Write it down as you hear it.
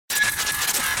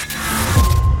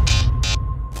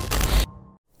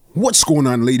What's going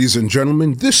on, ladies and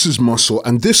gentlemen? This is Muscle,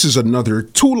 and this is another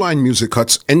Two Line Music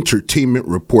Hut's Entertainment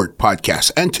Report podcast.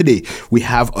 And today, we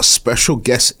have a special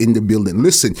guest in the building.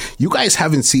 Listen, you guys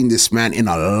haven't seen this man in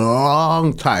a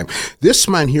long time. This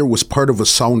man here was part of a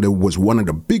sound that was one of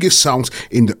the biggest sounds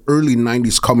in the early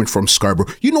 90s coming from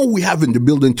Scarborough. You know what we have in the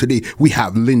building today? We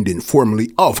have Lyndon,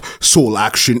 formerly of Soul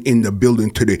Action, in the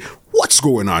building today. What's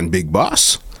going on, big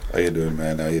boss? How you doing,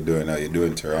 man? How you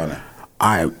doing, Toronto?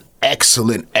 I'm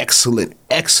excellent.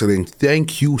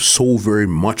 Thank you so very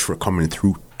much for coming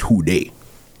through today.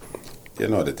 You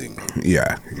know the thing.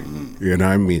 Yeah. You know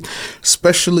what I mean?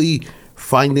 Especially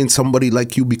finding somebody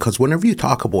like you, because whenever you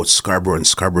talk about Scarborough and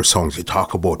Scarborough songs, you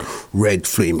talk about Red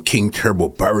Flame, King Turbo,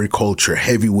 Barry Culture,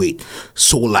 Heavyweight,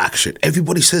 Soul Action.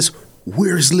 Everybody says,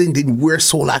 where's Lyndon? Where's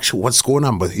Soul Action? What's going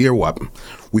on? But here what?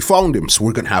 We found him, so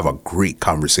we're going to have a great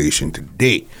conversation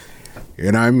today.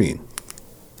 You know what I mean?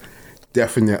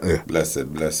 Definitely. Blessed.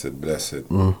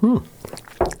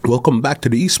 Welcome back to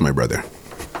the East, my brother.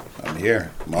 I'm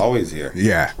here. I'm always here.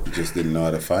 Yeah. You just didn't know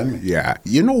how to find me. Yeah.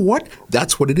 You know what?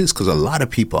 That's what it is, because a lot of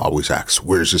people always ask,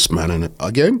 where's this man? And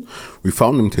again, we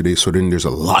found him today, so then there's a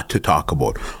lot to talk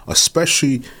about,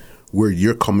 especially where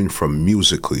you're coming from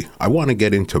musically. I want to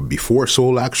get into before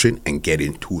Soul Action and get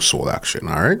into Soul Action,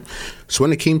 all right? So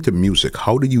when it came to music,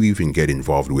 how did you even get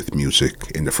involved with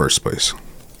music in the first place?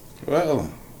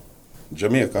 Well,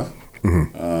 Jamaica,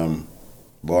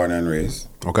 born and raised.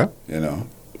 Okay. You know,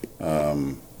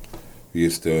 we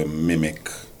used to mimic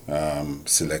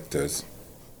selectors.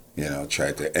 You know,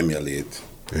 try to emulate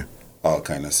all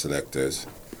kind of selectors.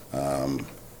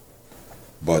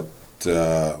 But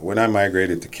when I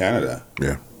migrated to Canada,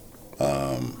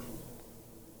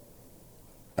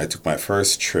 I took my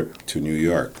first trip to New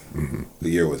York. The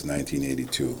year was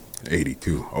 1982.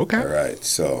 82. Okay. All right.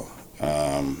 So.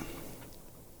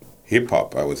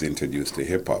 Hip-hop, I was introduced to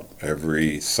hip-hop.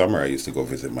 Every summer I used to go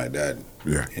visit my dad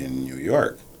in New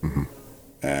York.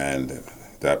 And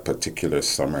that particular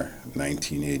summer,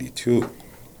 1982,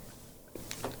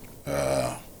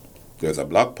 there was a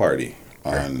block party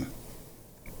on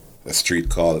a street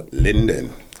called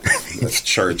Linden. That's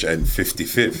Church and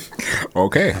 55th.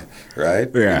 Okay. Right?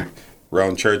 Yeah.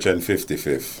 Around Church and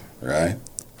 55th, right?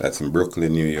 That's in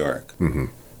Brooklyn, New York.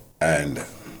 And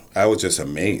I was just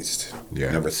amazed.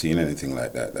 Never seen anything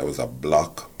like that. That was a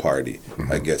block party.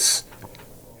 I guess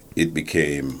it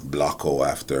became Blocko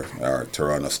after our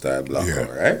Toronto-style Blocko,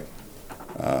 right?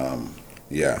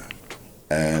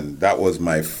 And that was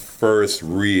my first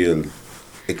real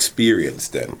experience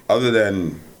then. Other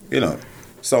than, you know,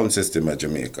 sound system at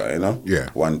Jamaica, you know?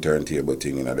 One turntable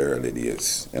thing in the early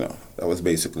days, you know. That was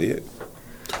basically it.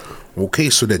 Okay,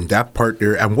 so then that part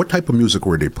there, and what type of music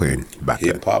were they playing back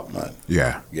then? Hip-hop, man.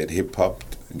 Yeah. Get hip-hop,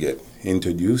 get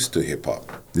introduced to hip-hop.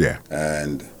 Yeah.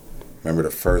 And remember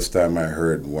the first time I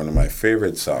heard one of my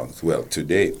favorite songs, well, to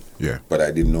date, but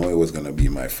I didn't know it was going to be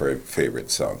my favorite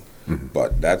song.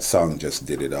 But that song just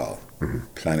did it all.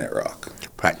 Planet Rock.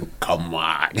 Come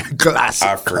on. Classic.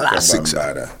 Africa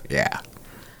Bambaataa. Yeah.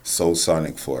 Soul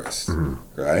Sonic Force,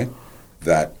 right?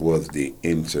 That was the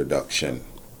introduction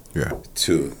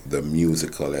to the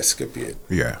musical escapade.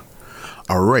 Yeah.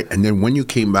 All right. And then when you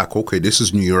came back, okay, this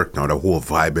is New York now, the whole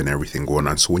vibe and everything going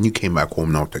on. So when you came back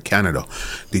home now to Canada,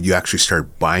 did you actually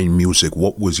start buying music?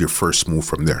 What was your first move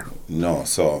from there? No.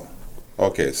 So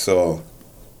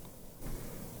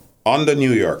on the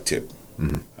New York tip,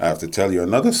 I have to tell you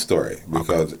another story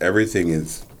because everything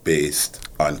is based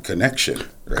on connection,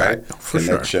 right?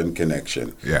 Okay.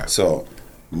 Connection. Yeah. So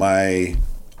my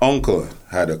uncle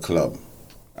had a club,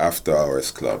 After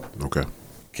Hours Club. Okay.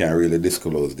 Can't really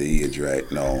disclose the age right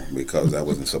now because I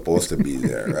wasn't supposed to be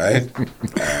there, right?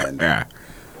 And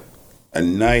a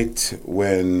night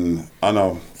when, on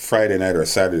a Friday night or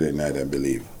Saturday night, I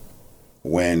believe,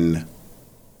 when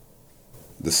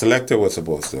the selector was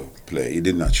supposed to play, he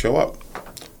did not show up.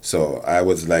 So I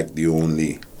was like the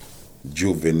only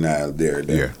juvenile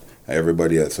there.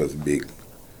 Everybody else was big.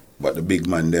 But the big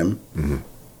man, them,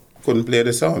 couldn't play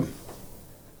the song.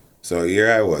 So here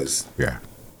I was,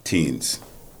 teens,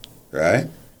 right?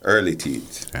 Early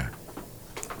teens. Yeah.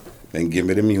 Then give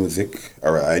me the music.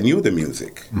 All right, I knew the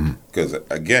music. Because,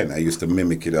 again, I used to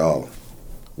mimic it all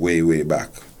way back,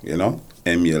 you know?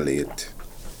 Emulate,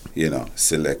 you know,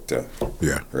 selector,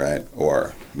 right?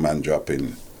 Or man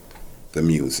dropping the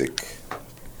music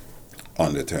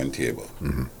on the turntable.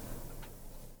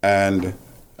 And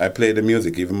I played the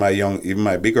music. Even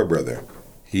my bigger brother,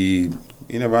 he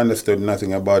never understood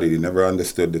nothing about it. He never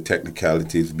understood the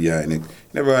technicalities behind it. He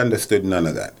never understood none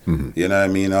of that. You know what I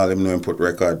mean? All him know him put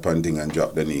record punting and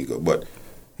drop the needle. But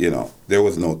there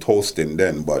was no toasting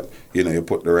then, but, you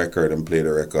put the record and play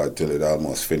the record till it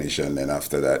almost finished, and then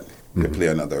after that, you play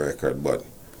another record. But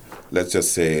let's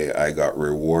just say I got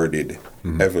rewarded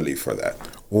heavily for that.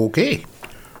 Okay.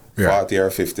 Yeah. $40 or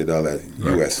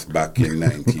 $50 US back in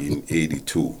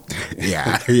 1982.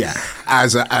 Yeah.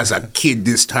 As a kid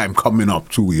this time coming up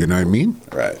too, you know what I mean?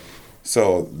 Right.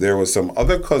 So there was some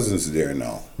other cousins there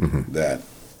now that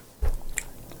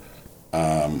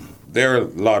they're a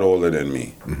lot older than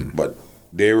me, but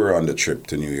they were on the trip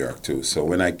to New York too. So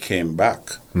when I came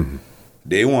back,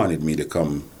 they wanted me to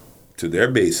come to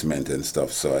their basement and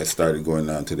stuff. So I started going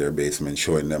down to their basement,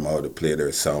 showing them how to play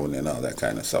their sound and all that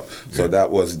kind of stuff. So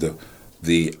that was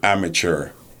the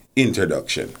amateur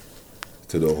introduction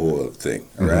to the whole thing,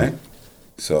 right?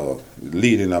 So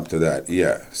leading up to that,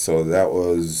 So that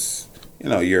was,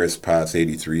 years past,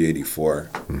 83, 84,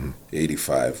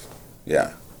 85,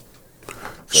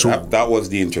 So that was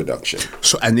the introduction.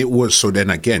 So then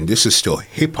again, this is still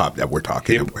hip hop that we're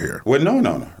talking about here. Well, no.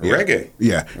 Reggae.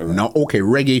 Yeah. No, okay,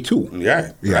 reggae too.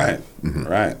 Yeah. Right.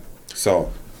 Right.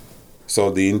 So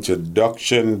the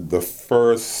introduction, the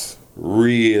first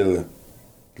real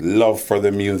love for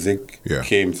the music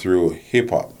came through hip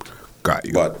hop. Got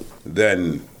you. But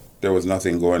then there was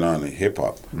nothing going on in hip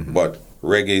hop. But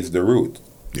reggae is the root.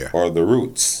 Yeah. Or the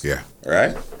roots. Yeah.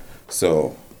 Right?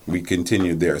 So we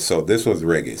continued there. So this was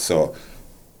reggae. So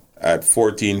at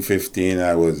 14, 15,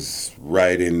 I was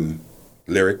writing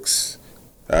lyrics.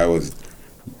 I was,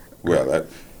 a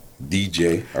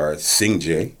DJ or sing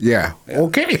J. Yeah.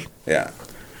 Okay. Yeah.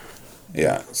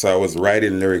 So I was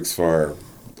writing lyrics for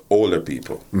older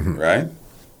people, right?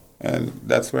 And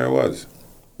that's where I was.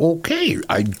 Okay.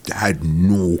 I had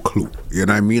no clue. You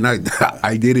know what I mean?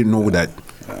 I didn't know that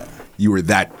you were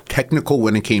that technical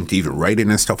when it came to even writing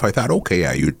and stuff. I thought,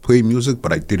 okay, you'd play music,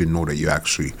 but I didn't know that you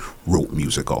actually wrote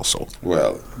music also.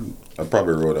 Well, I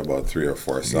probably wrote about 3 or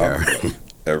 4 songs, but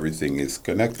everything is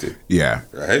connected. Yeah.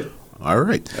 Right? All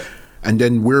right. Yeah. And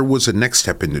then where was the next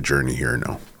step in the journey here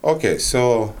now? Okay,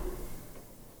 so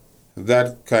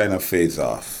that kind of phase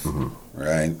off,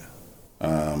 right?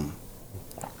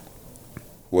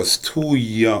 Was too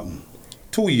young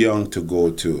to go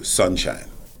to Sunshine.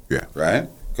 Yeah. Right?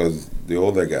 Because the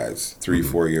older guys, 3,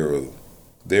 4-year-old,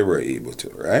 they were able to,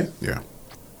 right? Yeah.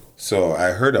 So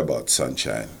I heard about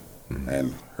Sunshine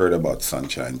and heard about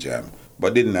Sunshine Jam,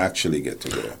 but didn't actually get to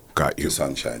go to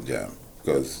Sunshine Jam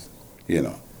because,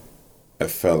 I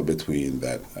fell between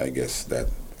that, I guess, that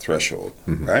threshold,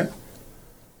 right?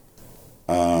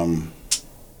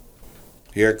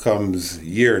 Here comes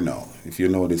year now. If you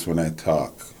notice when I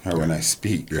talk or when I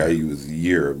speak, I use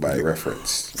year by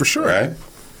reference. For sure. Right?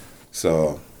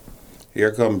 So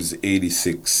here comes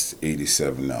 86,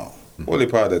 87 now. Only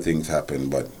part of things happen,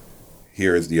 but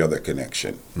here is the other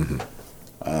connection.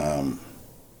 A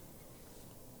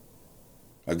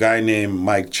guy named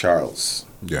Mike Charles.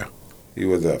 Yeah. He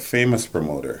was a famous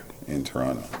promoter in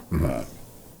Toronto.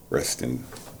 Rest in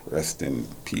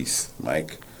peace,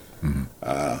 Mike.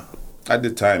 At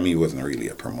the time, he wasn't really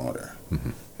a promoter.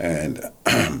 And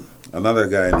another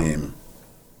guy named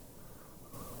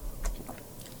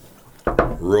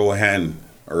Rohan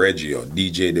Reggio,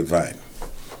 DJ Divine,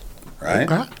 right?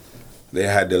 Okay. They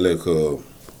had the little,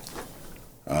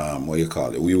 what do you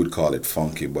call it? We would call it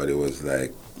funky, but it was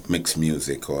like mixed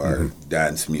music or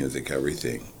dance music,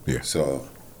 everything. Yeah. So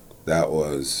that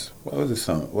was, what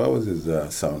was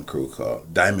his sound crew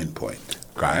called? Diamond Point.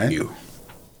 Got you.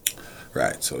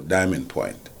 Right, so Diamond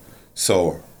Point.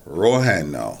 So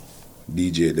Rohan now,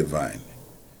 DJ Divine,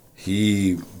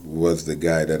 he was the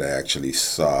guy that I actually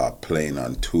saw playing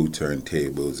on 2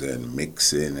 turntables and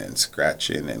mixing and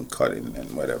scratching and cutting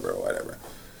and whatever.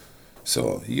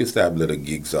 So he used to have little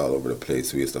gigs all over the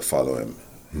place. We used to follow him.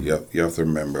 You have to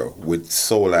remember, with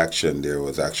Soul Action, there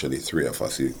was actually 3 of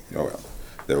us.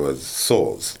 There was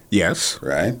Souls. Yes.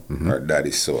 Right? Or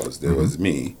Daddy Souls. There was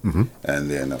me. And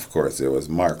then, of course, there was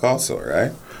Mark also,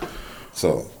 right?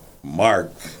 So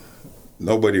Mark,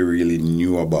 nobody really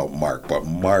knew about Mark, but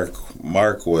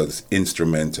Mark was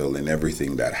instrumental in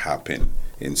everything that happened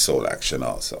in Soul Action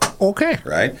also. Okay.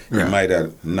 Right? Yeah. He might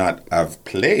not have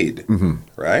played,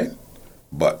 right?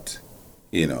 But,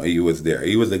 he was there.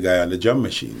 He was the guy on the drum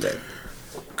machine then.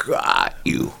 Got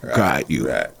you. Right? Got you.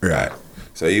 Right.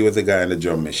 So he was the guy on the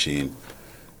drum machine.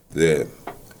 The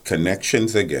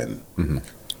connections again.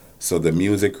 So the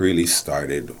music really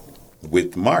started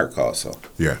with Mark also.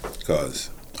 Yeah. Because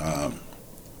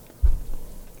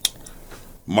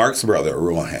Mark's brother,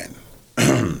 Rohan,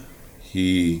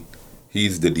 he's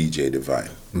the DJ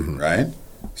Divine, right?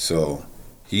 So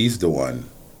he's the one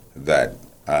that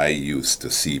I used to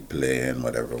see play and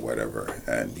whatever.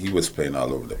 And he was playing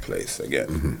all over the place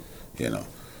again, you know.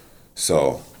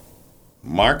 So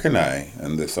Mark and I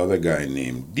and this other guy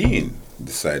named Dean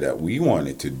decided that we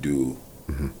wanted to do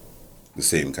the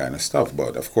same kind of stuff.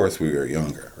 But of course we were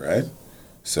younger, right?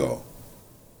 So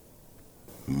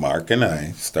Mark and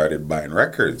I started buying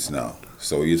records now.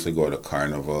 So we used to go to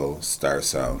Carnival, Star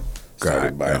Sound,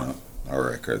 started buying our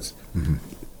records.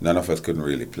 None of us couldn't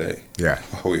really play. Yeah.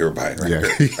 We were buying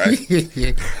records, right?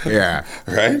 Yeah.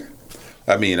 Right?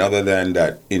 I mean, other than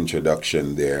that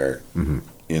introduction there,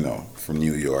 you know, from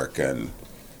New York and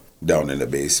down in the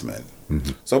basement.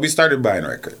 So we started buying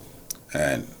records.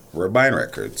 And we're buying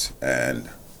records. And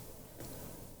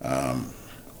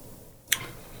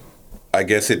I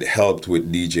guess it helped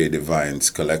with DJ Divine's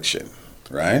collection,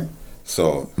 right?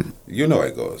 So, you know how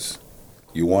it goes.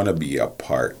 You want to be a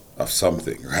part of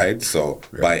something, right? So,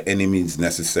 by any means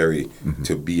necessary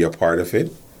to be a part of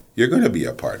it, you're going to be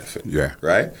a part of it,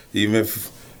 right? Even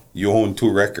if you own 2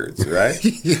 records, right?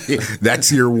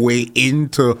 That's your way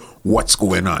into what's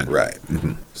going on. Right.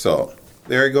 So,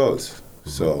 there it goes.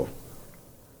 So,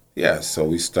 yeah, so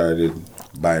we started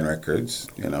buying records,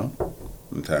 you know.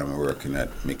 One time we were working at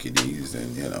Mickey D's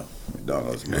and, you know,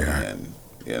 McDonald's money and,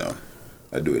 you know,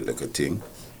 I do it like a thing.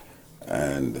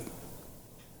 And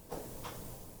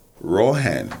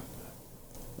Rohan,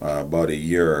 about a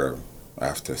year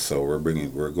after, so we're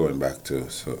going back to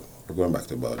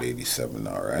about 87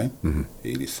 now, right?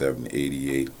 87,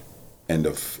 88, end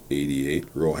of 88,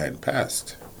 Rohan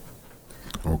passed.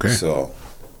 Okay. So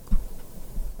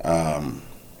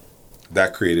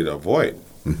that created a void.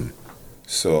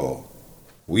 So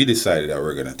we decided that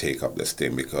we're going to take up this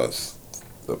thing because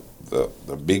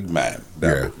the big man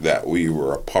that we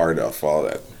were a part of all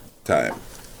that time,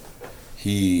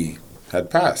 he had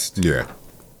passed. Yeah.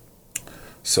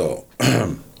 So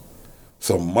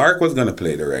so Mark was going to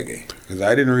play the reggae because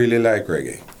I didn't really like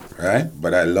reggae, right?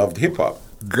 But I loved hip hop.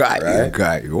 Got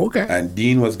you. Okay. And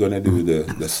Dean was going to do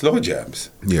the slow jams,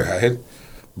 right?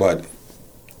 But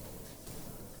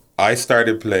I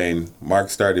started playing, Mark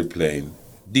started playing.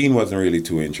 Dean wasn't really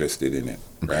too interested in it,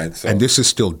 right? So, and this is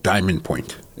still Diamond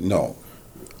Point. No.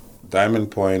 Diamond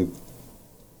Point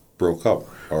broke up,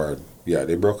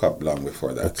 they broke up long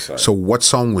before that. Sorry. So what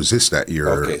song was this that year?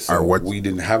 Okay, so we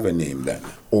didn't have a name then.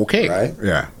 Okay. Right?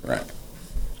 Yeah. Right.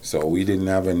 So we didn't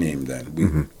have a name then. We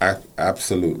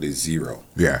absolutely zero.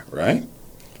 Yeah. Right?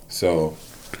 So,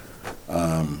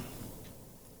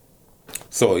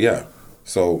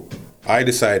 So I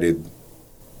decided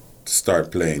to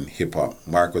start playing hip hop.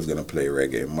 Mark was gonna play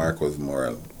reggae. Mark was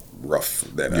more rough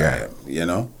than I am, you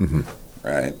know?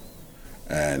 Right?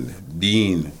 And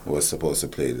Dean was supposed to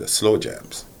play the slow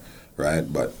jams, right?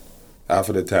 But half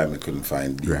of the time I couldn't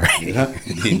find Dean. Right. You know?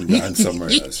 Dean gone somewhere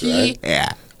else, right?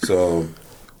 Yeah. So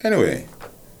anyway,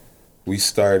 we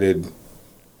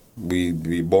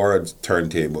borrowed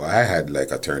turntable. I had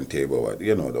like a turntable,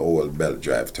 you know, the old belt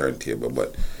drive turntable,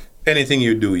 but anything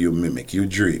you do, you mimic, you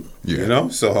dream, you know?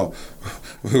 So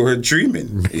we were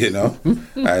dreaming, you know?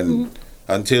 And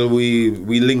until we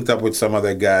linked up with some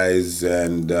other guys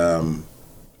and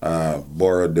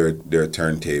borrowed their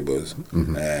turntables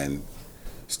and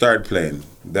started playing.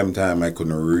 Them time I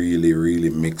couldn't really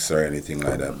mix or anything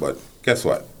like that, but guess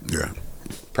what? Yeah.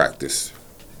 Practice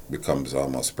becomes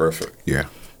almost perfect. Yeah.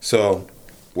 So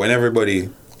when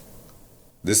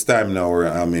this time now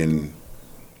I'm in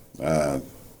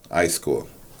high school.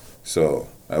 So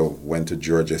I went to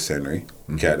Georgia Henry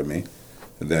Academy.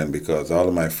 And then because all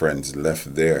of my friends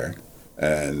left there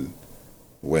and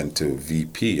went to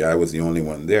VP, I was the only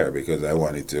one there because I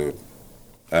wanted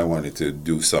to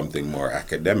do something more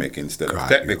academic instead of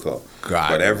technical.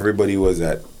 But everybody was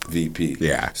at VP.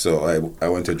 Yeah. So I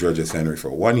went to Georgia Henry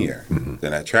for 1 year.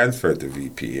 Then I transferred to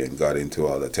VP and got into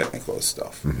all the technical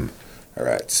stuff. All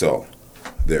right. So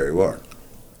there we are.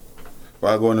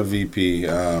 While going to VP,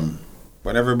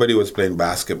 when everybody was playing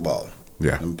basketball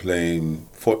and playing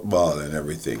football and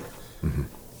everything,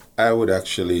 I would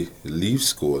actually leave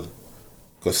school,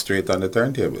 go straight on the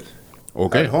turntable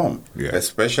at home. Yeah.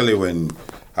 Especially when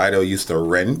either used to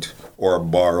rent or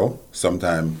borrow.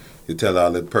 Sometimes you tell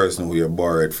all the person who you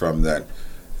borrowed from that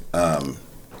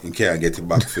you can't get it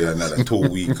back for another 2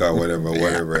 weeks or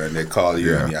whatever, and they call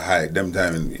you and you hide. Them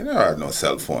time, you know, I had no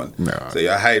cell phone. No. So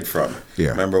you hide from. Yeah.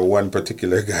 Remember one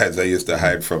particular guys I used to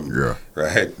hide from,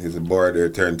 right? He's borrowed their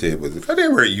turntables. But they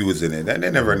were using it, and they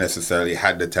never necessarily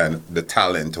had the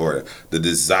talent or the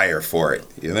desire for it.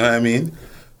 You know what I mean?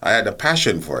 I had a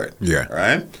passion for it. Yeah.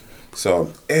 Right?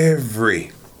 So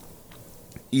every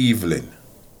evening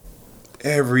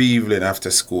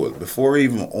after school, before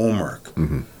even homework,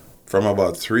 from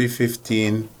about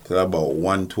 3:15 till about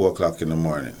 1, 2 o'clock in the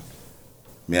morning.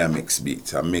 I mix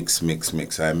beats. I mix.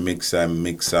 I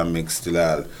mix till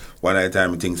all. One at a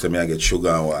time, I think so I get sugar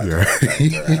and water.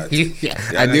 Yeah.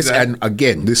 And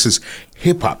again, this is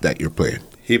hip hop that you're playing.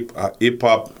 Hip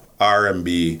hop,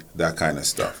 R&B, that kind of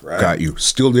stuff, right? Got you.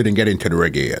 Still didn't get into the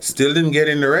reggae yet. Still didn't get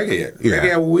into reggae yet. Yeah.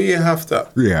 Reggae way after.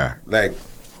 Yeah. Like,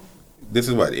 this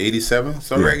is what, 87?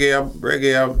 So Yeah.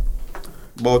 reggae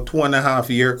about 2.5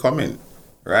 years coming,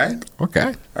 right?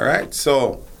 Okay. All right.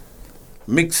 So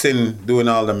mixing, doing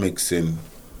all the mixing,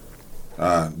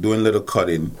 doing little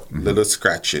cutting, little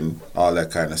scratching, all that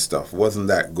kind of stuff. Wasn't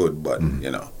that good, but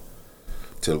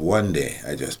till one day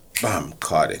I just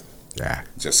caught it. Yeah.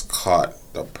 Just caught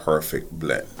the perfect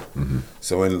blend.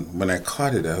 So when I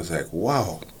caught it, I was like,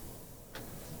 wow,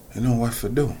 you know what to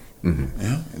do.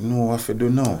 Yeah, you know what to do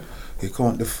now. You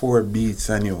count the 4 beats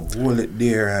and you hold it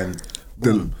there and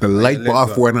boom, The light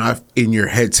bulb went off in your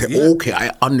head. Say, okay,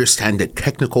 I understand the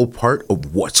technical part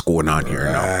of what's going on here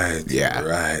now. Right. Yeah.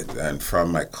 Right. And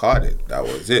from I caught it, that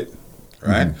was it.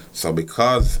 Right. So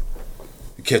because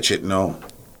you catch it now,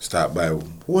 start by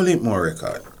hold it more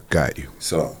record. Got you.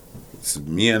 So it's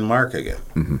me and Mark again.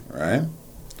 Right.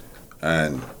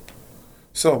 And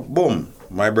so boom,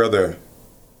 my brother,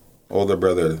 older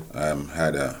brother,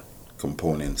 had a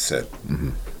component set.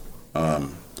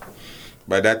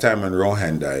 By that time when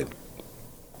Rohan died,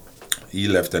 he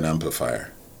left an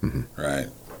amplifier, right?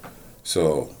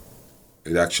 So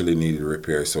it actually needed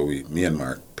repair. So me and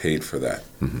Mark paid for that,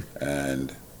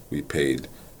 and we paid,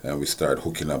 and we started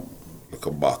hooking up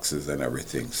little boxes and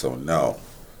everything. So now,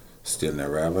 still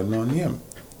never have no name,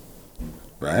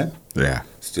 right? Yeah.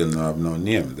 Still no have no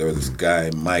name. There was this guy,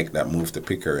 Mike, that moved to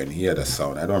Pickering. He had a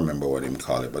sound. I don't remember what him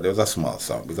called it, but it was a small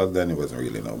sound because then it wasn't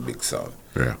really no big sound.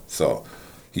 Yeah. So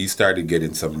he started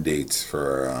getting some dates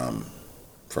for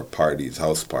parties,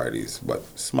 house parties, but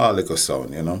small little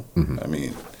sound, I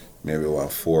mean, maybe 4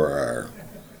 or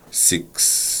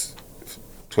 6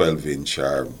 12-inch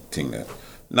or thing that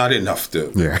not enough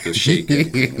to shake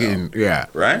anything, Yeah.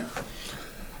 right?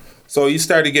 So he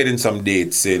started getting some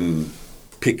dates in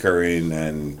Pickering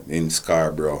and in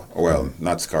Scarborough. Well,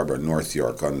 not Scarborough, North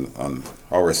York on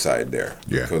our side there.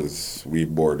 Yeah. Because we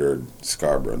bordered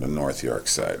Scarborough on the North York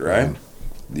side, right?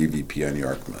 DVP and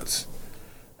York Mills.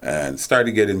 And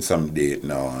started getting some date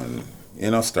now and,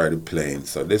 started playing.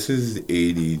 So this is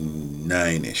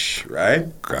 89-ish,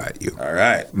 right? Got you. All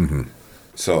right.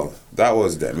 So that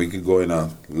was then. We could go in a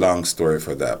long story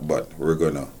for that, but we're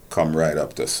going to come right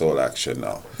up to Soul Action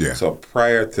now. Yeah. So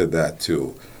prior to that,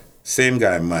 too, same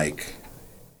guy, Mike,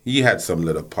 he had some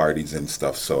little parties and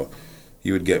stuff, so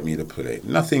he would get me to play.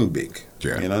 Nothing big.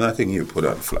 Yeah. Nothing you put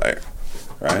on flyer,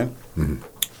 right?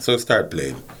 So I started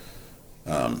playing.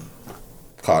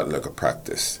 Caught like a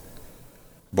practice.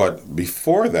 But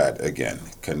before that, again,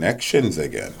 connections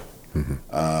again.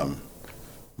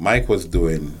 Mike was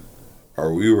doing,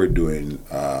 or we were doing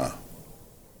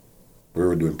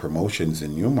promotions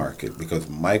in Newmarket because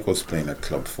Mike was playing at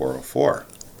Club 404.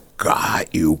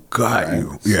 Got you. Right?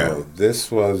 Yeah. So this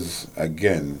was,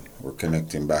 again, we're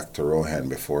connecting back to Rohan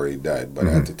before he died, but I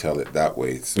had to tell it that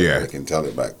way so I can tell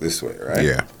it back this way, right?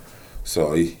 Yeah.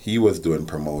 So he was doing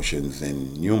promotions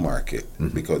in Newmarket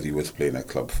because he was playing at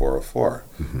Club 404.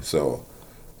 So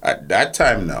at that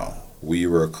time now, we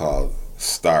were called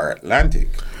Star Atlantic.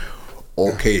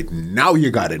 Okay, now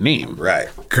you got a name. Right.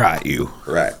 Got you.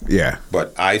 Right. Yeah.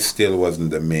 But I still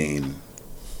wasn't the main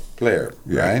player,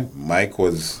 right? Mike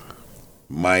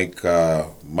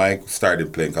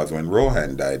started playing because when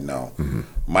Rohan died now,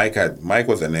 Mike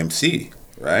was an MC,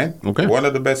 right? Okay. One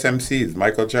of the best MCs,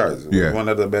 Michael Charles. Yeah. One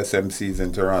of the best MCs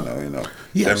in Toronto,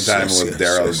 Yes, Sometimes yes, was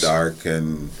Daryl yes. Dark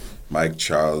and Mike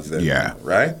Charles. And, Yeah.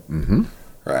 Right?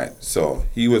 Right. So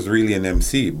he was really an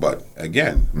MC, but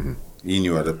again, he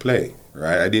knew how to play,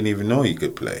 right? I didn't even know he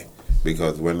could play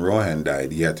because when Rohan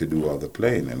died, he had to do all the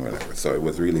playing and whatever. So it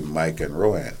was really Mike and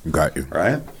Rohan. Got you.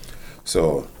 Right?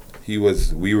 So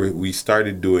we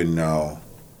started doing now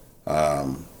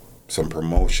some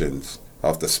promotions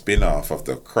of the spin-off of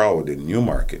the Crowd in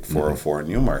Newmarket, 404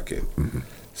 Newmarket.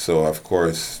 So of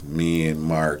course, me and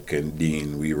Mark and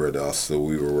Dean, we were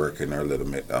working our little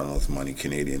McDonald's money,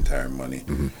 Canadian Tire money,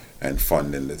 and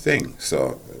funding the thing.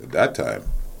 So at that time,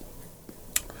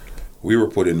 we were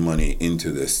putting money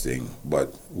into this thing,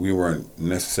 but we weren't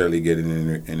necessarily getting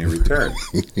any return.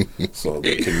 So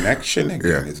the connection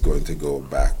again is going to go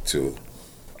back to,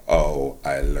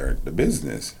 I learned the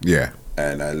business. Yeah.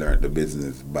 And I learned the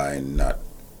business by not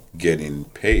getting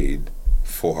paid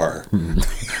for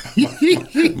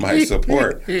my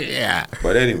support. Yeah.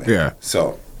 But anyway, Yeah.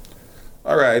 so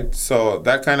all right, so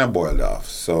that kind of boiled off.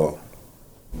 So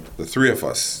the three of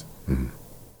us,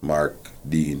 Mark,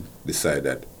 Dean, decided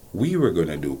that we were going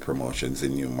to do promotions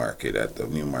in Newmarket at the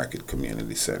Newmarket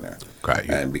Community Center. Got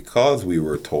you. And because we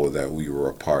were told that we were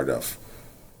a part of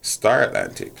Star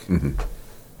Atlantic,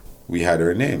 we had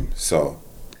our name. So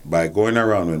by going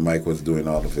around when Mike was doing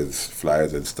all of his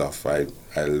flyers and stuff, I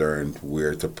learned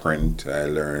where to print. I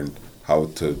learned how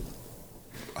to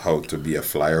be a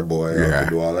flyer boy, how to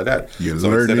do all of that. You're so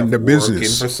learning the business.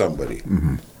 Working for somebody,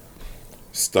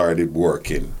 started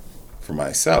working for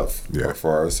myself or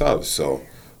for ourselves. So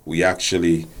we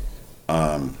actually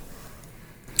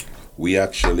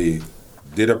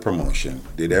did a promotion,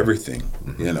 did everything.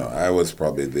 You know, I was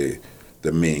probably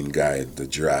the main guy, the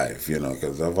drive, you know,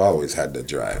 because I've always had the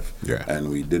drive. Yeah. And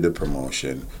we did a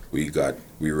promotion. We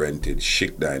rented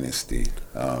Chic Dynasty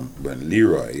when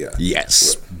Leroy,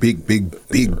 Yes. Big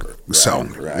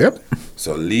sound. Right. Yep.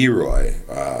 So Leroy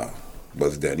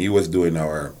he was doing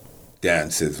our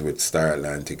dances with Star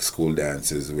Atlantic, school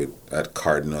dances at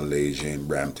Cardinal Leger in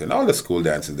Brampton, all the school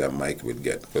dances that Mike would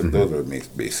get, because those were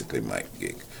basically Mike's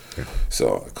gig. Yeah.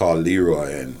 So I called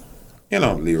Leroy, and, you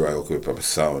know, Leroy hooked up a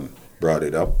sound, brought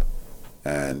it up,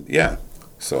 and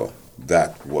so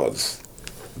that was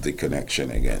the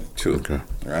connection again too. Okay.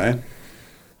 Right?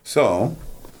 So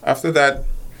after that,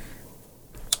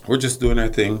 we're just doing our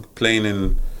thing,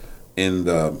 playing in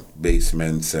the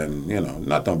basements, and, you know,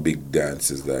 not on big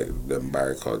dances like the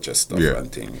Barry culture stuff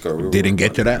and things. Didn't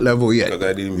get to that level yet. Because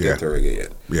I didn't get to reggae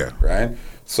yet. Yeah. Right?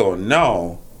 So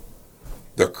now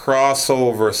the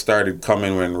crossover started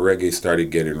coming when reggae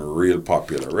started getting real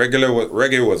popular.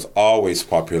 Reggae was always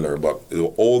popular, but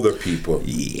the older people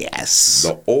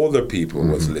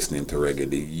was listening to reggae.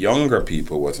 The younger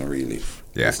people wasn't really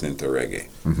listening to reggae.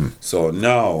 So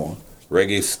now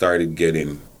reggae started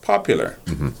getting popular,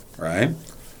 right?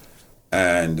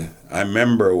 And I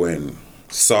remember when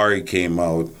Sorry came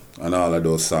out and all of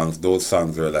those songs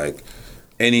were like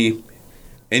any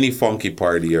funky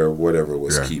party or whatever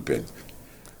was keeping.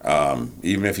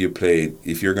 Even if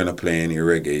you're going to play any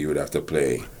reggae, you would have to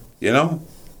play, you know,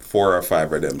 4 or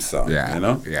 5 of them songs, you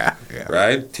know? Yeah.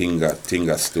 Right?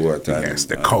 Tinga Stewart. And,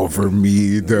 the Cover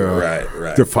Me,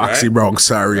 the Foxy Brown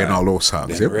Sorry, and all those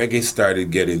songs. Then reggae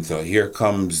started getting, so here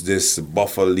comes this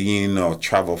Buffalino,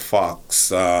 Travel Fox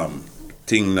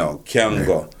thing now,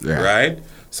 Kyango, right?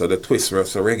 So the twist,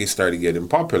 so reggae started getting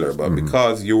popular, but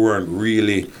because you weren't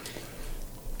really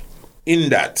in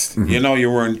that, you know,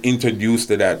 you weren't introduced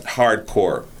to that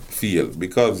hardcore feel,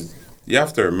 because you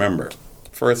have to remember,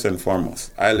 first and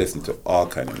foremost, I listen to all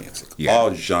kind of music,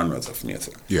 all genres of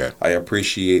music. Yeah. I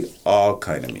appreciate all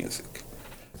kind of music,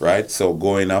 right? So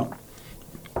growing up,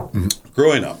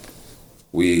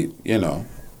 we, you know,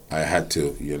 I had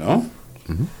to, you know,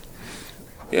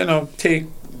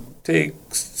 take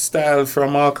style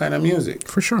from all kind of music.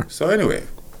 For sure. So anyway,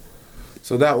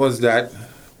 so that was that,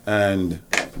 and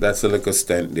that's a little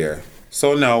stint there.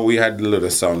 So now we had the little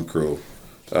sound crew.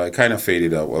 It kind of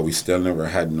faded out, but we still never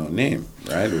had no name,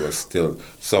 right? It was still,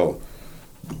 so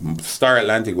Star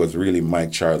Atlantic was really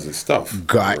Mike Charles' stuff.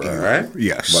 Got you. Right?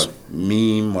 Yes. But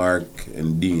me, Mark,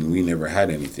 and Dean, we never had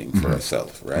anything for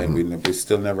ourselves, right? We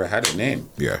still never had a name.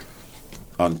 Yeah.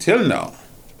 Until now.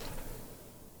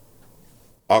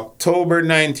 October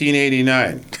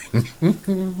 1989.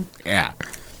 Yeah.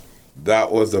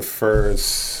 That was the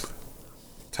first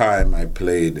time I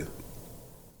played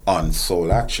on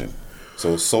Soul Action.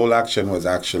 So Soul Action was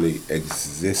actually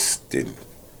existing.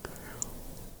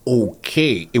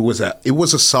 Okay. It was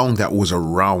a sound that was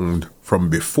around from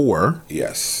before.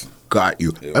 Yes. Got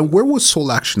you. And where was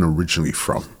Soul Action originally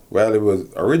from? Well, it was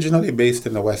originally based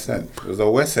in the West End. It was a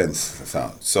West End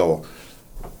sound. So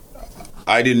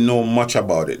I didn't know much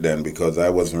about it then, because I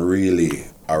wasn't really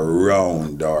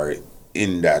around or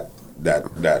in that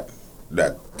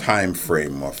time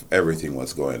frame of everything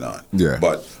was going on. Yeah.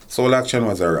 But Soul Action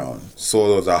was around.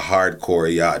 Soul was a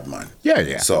hardcore yard man.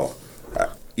 Yeah. So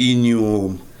he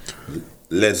knew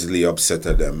Leslie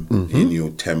Upsetter them. He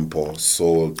knew Tempo,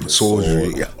 Soul,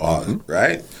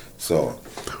 right? So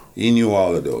he knew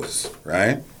all of those,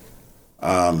 right?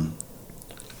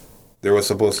 There was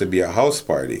supposed to be a house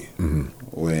party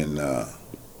when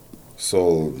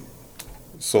Soul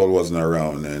wasn't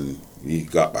around, and he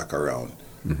got back around.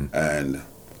 And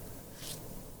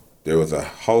there was a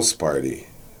house party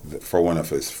for one of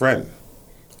his friends,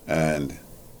 and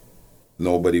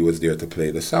nobody was there to play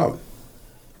the sound.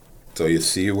 So you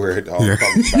see where it all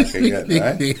comes back again,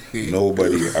 right?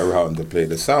 Nobody around to play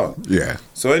the sound. Yeah.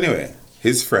 So anyway,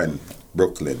 his friend,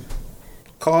 Brooklyn,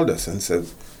 called us and said,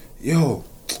 yo,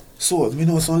 so, me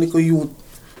know some little youth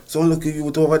So look at you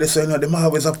over there, so you know, them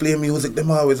always a play music, they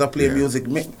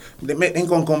make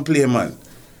them come play, man.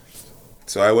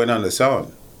 So I went on the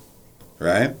sound,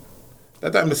 right?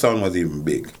 That time the sound was even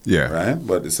big, right?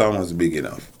 But the sound was big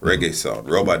enough. Reggae sound,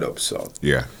 rub-a-dub sound.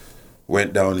 Yeah.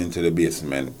 Went down into the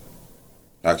basement.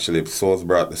 Actually, Souls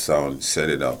brought the sound, set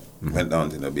it up, went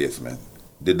down to the basement,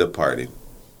 did the party.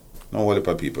 No whole heap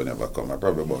of people never come.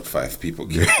 Probably about 5 people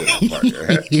came to that party,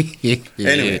 right?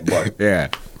 Anyway,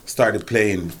 but started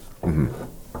playing.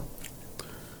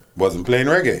 Wasn't playing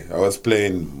reggae. I was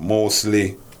playing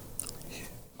mostly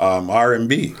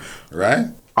R&B, right?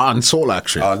 On Soul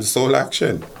Action. On Soul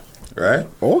Action, right?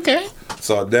 Okay.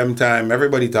 So them time,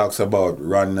 everybody talks about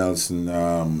Ron Nelson,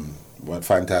 what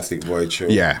Fantastic Voyage show.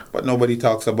 Yeah. But nobody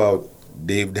talks about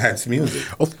Dave Dance Music.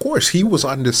 Of course, he was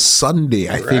on the Sunday,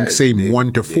 I think, same Dave,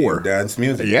 1 to 4. Dave Dance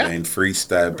Music, playing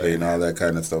freestyle, playing all that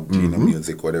kind of stuff, Gina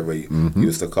music, whatever you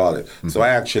used to call it. So I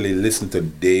actually listened to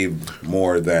Dave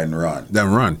more than Ron.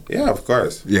 Yeah, of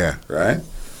course. Yeah. Right?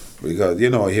 Because, you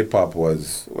know, hip-hop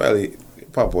was,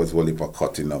 hip-hop was really for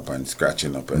cutting up and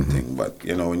scratching up and thing. But,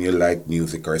 you know, when you like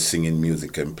music or singing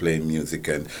music and playing music,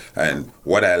 and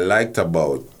what I liked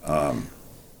about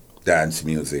dance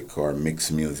music or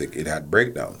mixed music, it had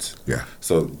breakdowns. Yeah.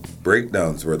 So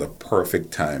breakdowns were the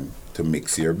perfect time to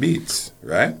mix your beats,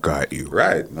 right? Got you.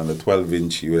 Right. On the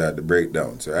 12-inch, you had the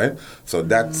breakdowns, right? So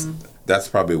that's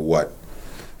probably what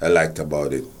I liked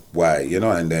about it. Why, you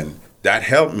know, and then that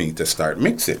helped me to start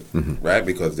mixing, right?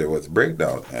 Because there was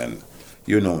breakdown. And,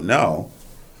 you know, now,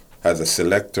 as a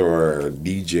selector or a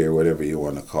DJ or whatever you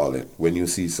want to call it, when you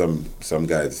see some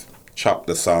guys chop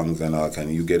the songs and all,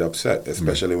 and you get upset,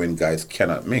 especially when guys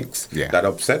cannot mix. Yeah. That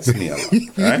upsets me a lot,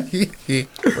 right?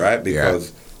 Right?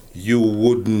 Because you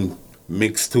wouldn't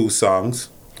mix 2 songs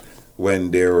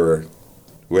when they were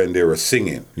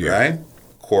singing, right?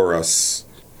 Chorus,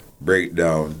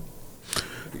 breakdown.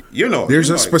 You know, there's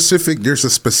a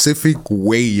specific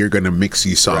way you're gonna mix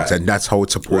these songs, and that's how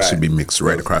it's supposed to be mixed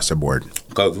right across the board.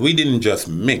 Because we didn't just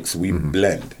mix, we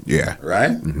blend. Yeah.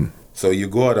 Right? So you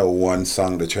go out of one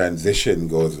song, the transition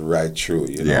goes right through,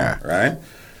 you know, right?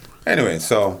 Anyway,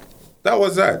 so that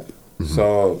was that.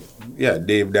 So, yeah,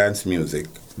 Dave Dance Music,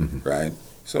 right?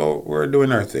 So we're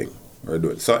doing our thing.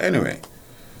 So anyway,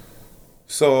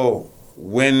 so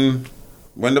when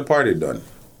the party done,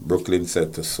 Brooklyn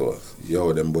said to Soul,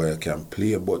 yo, them boy can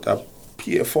play, but I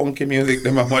play funky music,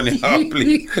 them money I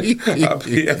play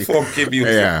funky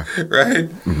music, right?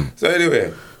 So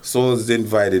anyway, Souls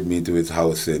invited me to his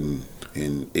house in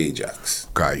Ajax.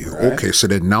 Got you. Right? Okay, so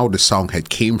then now the song had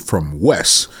came from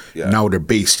West. Yeah. Now they're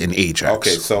based in Ajax.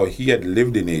 Okay, so he had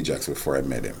lived in Ajax before I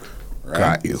met him. Right?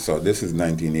 Got you. So this is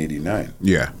 1989.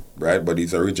 Yeah. Right, but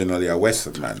he's originally a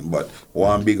West man. But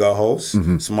one bigger house,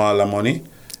 smaller money.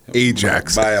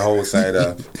 Ajax. Buy a house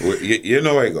either. You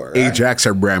know where I go, right? Ajax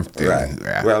or Brampton. Right.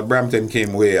 Yeah. Well, Brampton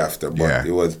came way after, but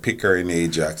it was Pickering,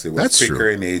 Ajax. It was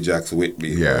Pickering, Ajax,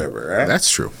 Whitby, whatever, right? That's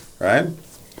true. Right?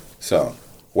 So,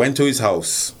 went to his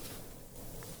house.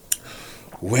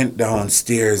 Went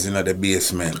downstairs into the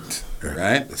basement,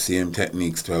 right? The same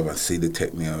Techniques 12. I see the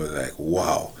Technique. I was like,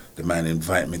 wow. The man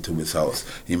invite me to his house.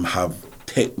 Him have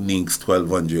Techniques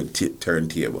 1200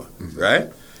 turntable,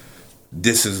 right?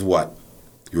 This is what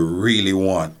you really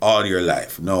want all your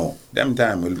life. No. Them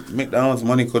time, McDonald's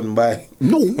money couldn't buy.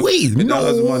 No way.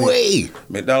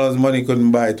 McDonald's money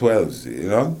couldn't buy 12s, you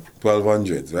know?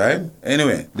 1200s, right?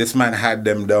 Anyway, this man had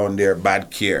them down there,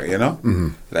 bad care, you know?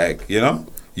 Like, you know?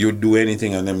 You'd do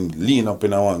anything and them lean up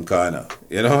in a one corner.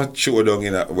 You know? Chew down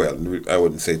in a, well, I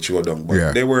wouldn't say chew down,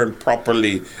 but they weren't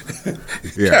properly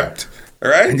kept,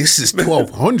 right? And this is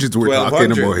 1200s we're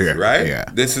talking about here. Right? Yeah.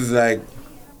 This is like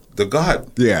the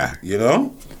God. Yeah. You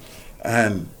know?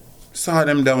 And saw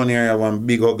them down here have one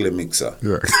big ugly mixer.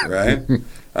 Right?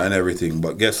 And everything.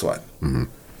 But guess what?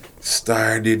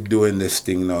 Started doing this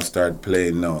thing now, started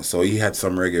playing now. So he had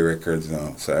some reggae records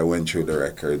now. So I went through the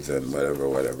records and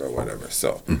whatever.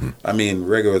 So, I mean,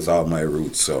 reggae was all my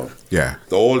roots. So, the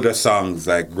older songs,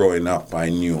 like growing up, I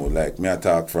knew. Like, me I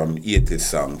talk from 80s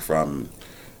song, from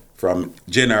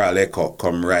General Echo,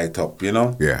 come right up, you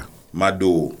know? Yeah.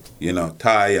 Madu, you know,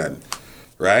 Tyan,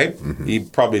 right? He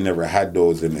probably never had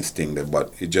those in his thing,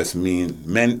 but it just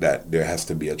meant that there has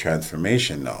to be a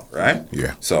transformation now, right?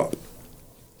 Yeah. So,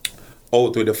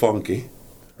 out with the funky,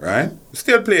 right?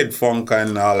 Still played funk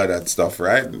and all of that stuff,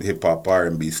 right? Hip hop,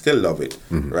 R&B, still love it,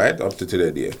 right? Up to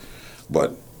today,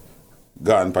 but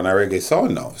gone pan a reggae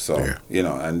sound now. So you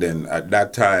know, and then at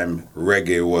that time,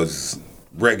 reggae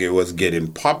was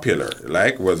getting popular,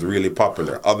 like was really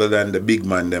popular. Other than the big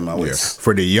man, them I was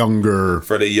for the younger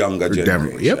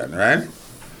generation, right?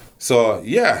 So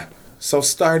So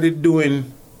started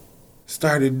playing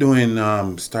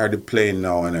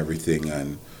now and everything,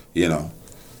 and you know,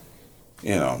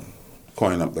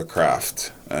 coin up the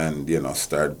craft, and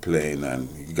started playing, and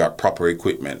you got proper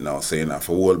equipment now, so you don't have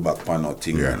to hold back on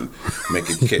nothing and make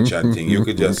it catch and thing. You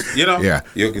could just,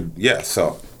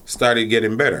 so started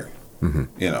getting better,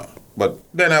 But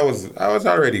then I was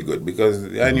already good because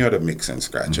I knew how to mix and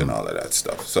scratch and all of that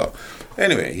stuff. So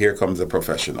anyway, here comes the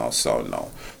professional sound now.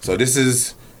 So this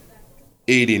is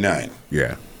 89.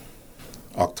 Yeah.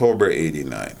 October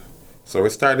 89. So we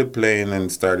started playing,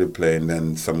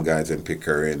 then some guys in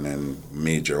Pickering and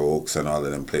Major Oaks and all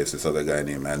of them places. Other guy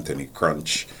named Anthony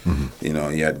Crunch, he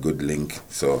had good link.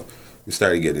 So we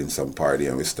started getting some party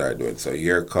and we started doing. So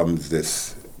here comes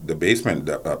the basement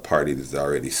party that's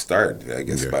already started, I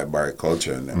guess, by Barry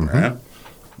Culture and them, right?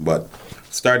 But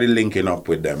started linking up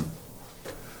with them.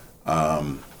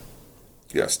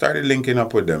 Started linking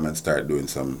up with them and started doing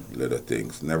some little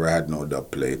things. Never had no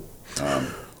dub plate.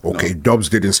 Okay, dubs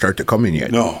didn't start to come in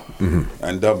yet. No.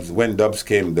 And when dubs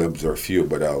came, dubs were few,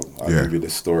 but I'll give you the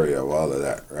story of all of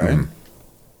that, right?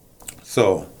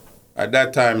 So, at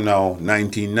that time now,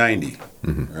 1990,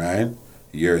 right?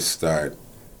 Year start.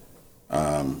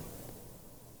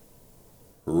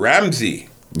 Ramsey.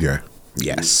 Yeah.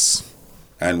 Yes.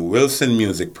 And Wilson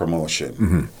Music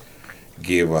Promotion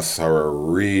gave us our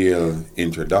real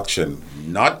introduction,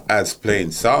 not as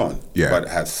plain sound, but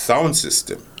as sound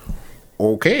system.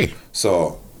 Okay.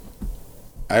 So,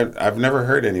 I've never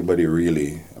heard anybody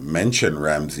really mention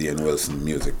Ramsey and Wilson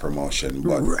Music Promotion,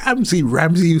 but Ramsey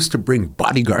used to bring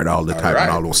Bodyguard all the time and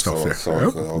all those stuff there.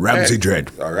 Okay. Ramsey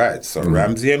Dread. All right. So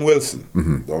Ramsey and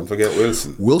Wilson. Don't forget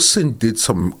Wilson. Wilson did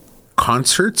some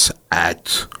concerts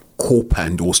at Cope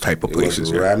and those type of places.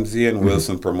 It was Ramsey and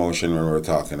Wilson Promotion when we were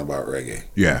talking about reggae.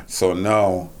 Yeah. So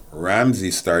now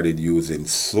Ramsey started using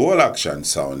soul action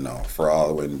sound now for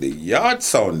all when the yard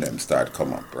sound them start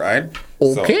come up, right?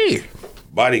 Okay. So,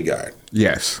 Bodyguard.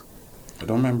 Yes. I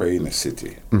don't remember in the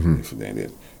city if they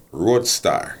did.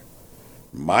 Roadstar.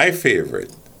 My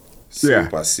favorite.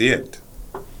 Super Saint.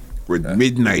 With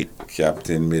Midnight.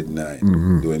 Captain Midnight.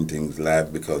 Doing things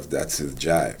live because that's his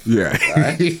jive. Yeah.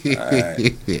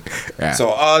 Right? Yeah. So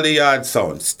all the yard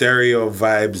sound. Stereo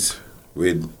vibes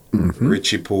with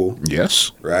Richie Poo.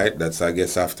 Yes. Right? That's, I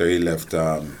guess, after he left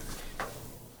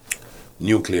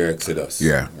Nuclear Exodus.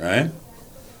 Yeah. Right?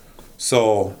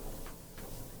 So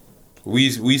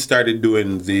we started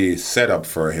doing the setup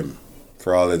for him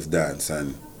for all his dance,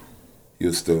 and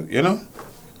used to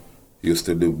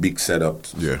do big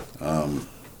setups. Yeah.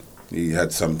 He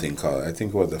had something called, I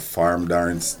think it was a farm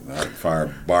dance,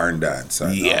 barn dance.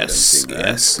 Yes,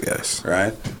 yes.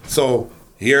 Right? So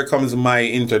here comes my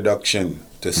introduction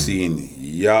to seeing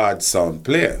yard sound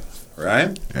player,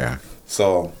 right? Yeah.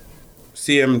 So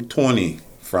CM Tony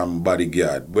from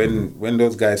Bodyguard, when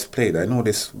those guys played, I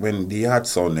noticed when the yard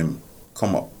sound them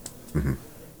come up,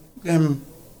 them,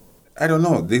 I don't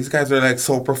know, these guys are like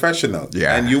so professional.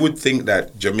 Yeah. And you would think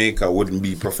that Jamaica wouldn't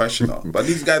be professional, but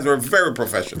these guys were very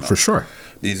professional. For sure.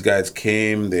 These guys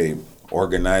came, they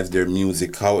organized their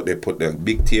music out, they put a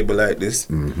big table like this,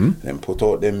 then put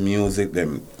out their music,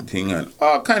 them thing, and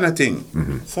all kind of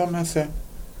thing. So I said,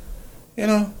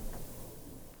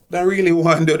 they really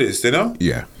want to do this,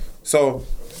 Yeah. So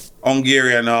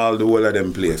Hungarian, all the whole of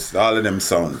them places, all of them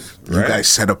sounds. Right? You guys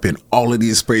set up in all of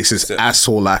these places as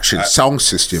soul action sound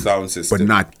system, but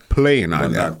not playing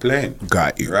on them. Not playing.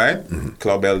 Got you. Right?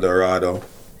 Club El Dorado,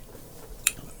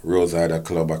 Rosada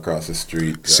Club across the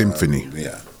street. Symphony.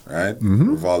 Right?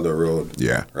 Rivaldo Road.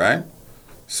 Yeah. Right?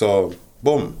 So,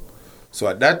 boom. So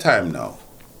at that time now,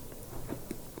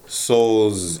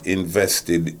 Souls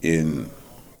invested in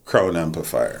Crown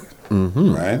Amplifier.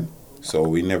 Right? So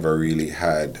we never really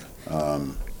had,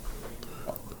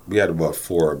 we had about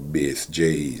 4 bass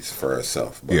JEs for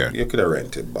ourselves. But you could have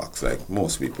rented box like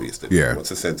most people used to do. What's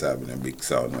the sense of having a big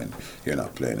sound when you're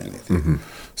not playing anything?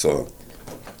 So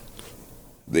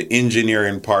the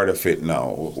engineering part of it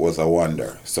now was a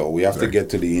wonder. So we have to get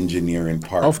to the engineering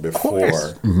part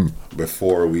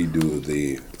before we do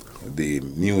the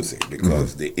music,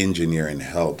 because the engineering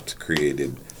helped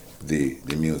created the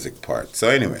music part. So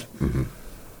anyway,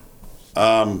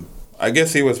 I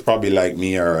guess he was probably like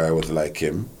me, or I was like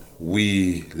him.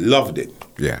 We loved it.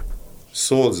 Yeah.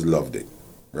 Souls loved it,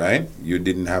 right? You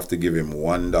didn't have to give him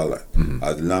 $1.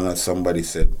 As long as somebody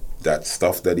said that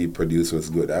stuff that he produced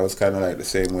was good. I was kind of like the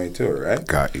same way too, right?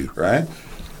 Got you. Right?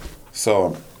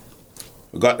 So,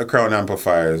 we got the Crown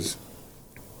amplifiers.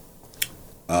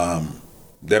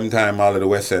 Them time, all of the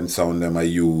West End sound, them I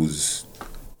use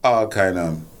all kind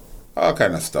of all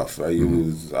kind of stuff. I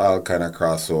use all kind of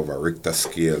crossover, Richter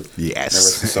scale. Yes. Never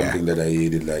see something that I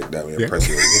hated like that.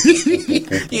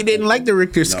 You didn't like the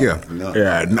Richter scale? No.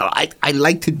 Yeah, no. I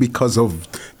liked it because of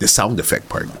the sound effect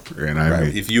part. You know what I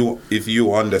mean? If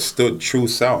you understood true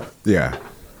sound, Yeah.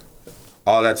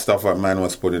 all that stuff that man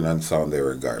was putting on sound, they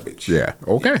were garbage. Yeah.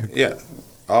 Okay. Yeah.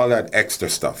 All that extra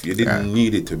stuff. You didn't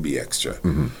need it to be extra.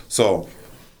 So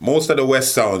most of the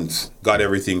West sounds got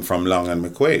everything from Long and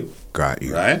McQuaid. Got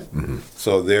you. Right?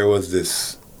 So there was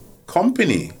this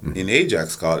company in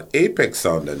Ajax called Apex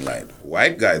Sound and Light.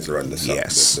 White guys run the sound,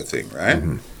 the thing,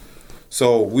 right?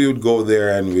 So we would go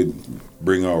there and we'd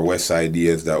bring our West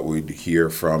ideas that we'd hear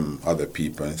from other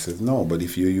people. And it says, no, but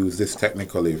if you use this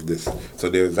technically, if this... So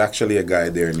there was actually a guy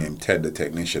there named Ted, the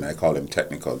technician. I call him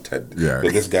Technical Ted. Yeah.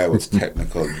 But this guy was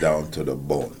technical down to the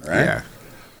bone, right? Yeah.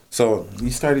 So he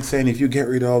started saying, if you get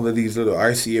rid of all of these little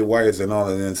RCA wires and all,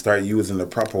 and then start using the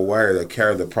proper wire that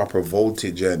carry the proper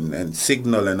voltage and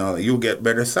signal and all, you'll get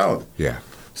better sound. Yeah.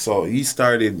 So he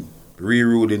started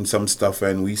rerouting some stuff,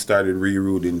 and we started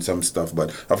rerouting some stuff.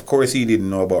 But of course, he didn't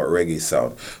know about reggae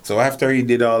sound. So after he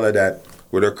did all of that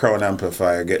with a Crown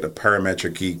amplifier, get the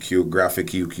parametric EQ, graphic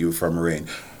EQ from Rain,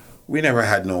 we never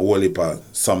had no whole heap of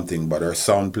something, but our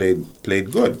sound played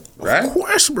good, right? Of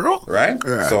course, bro. Right?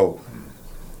 Yeah. So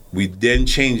we then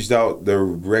changed out the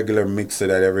regular mixer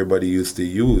that everybody used to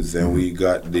use, and we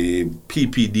got the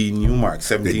PPD Newmark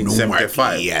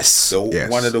 1775. Yes. So yes.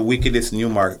 one of the wickedest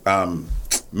Newmark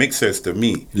mixers to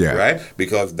me, Yeah. right?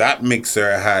 Because that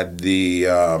mixer had the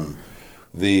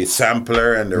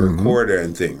sampler and the recorder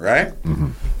and thing, right?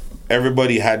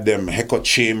 Everybody had them echo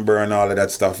chamber and all of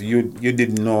that stuff. You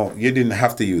didn't know, you didn't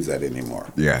have to use that anymore.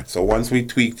 Yeah. So once we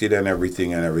tweaked it and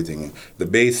everything, the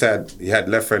bass had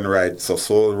left and right. So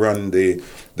Soul run the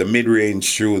mid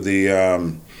range through the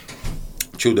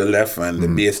left and the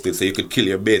bass stick, so you could kill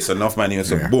your bass. Enough man, you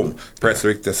say boom, press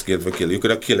Richter scale for kill. You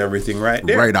could have killed everything right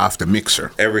there. Right off the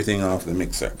mixer. Everything off the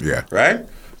mixer. Yeah. Right?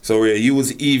 So we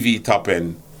use EV top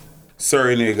end,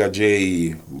 Surinega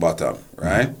JE bottom,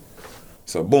 right?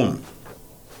 So boom.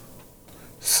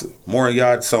 More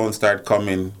yard sound start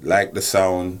coming, like the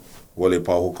sound, whole heap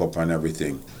of hookup and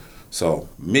everything. So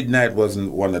Midnight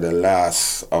wasn't one of the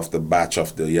last of the batch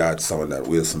of the yard sound that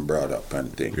Wilson brought up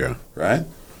and thing. Yeah. Right?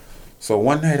 So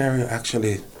one night I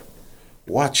actually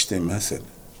watched him. I said,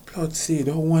 Blood see,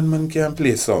 the one man can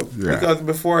play sound. Yeah. Because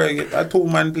before a two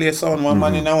man play sound, one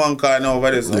man in a one car now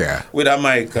over there, so with a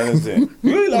mic and I say,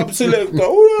 we'll have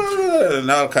selector,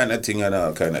 and all kind of thing and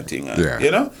all kind of thing.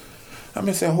 You know? And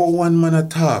I say, how one man a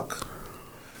talk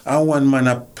and one man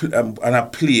a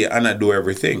play and a do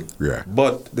everything. Yeah.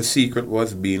 But the secret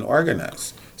was being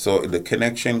organized. So the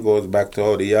connection goes back to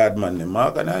how the yard man them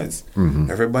organized.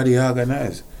 Everybody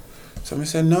organized. So I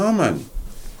said, no man,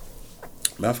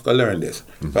 I have to learn this.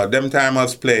 So them time I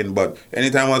was playing, but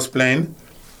anytime I was playing,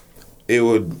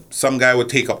 some guy would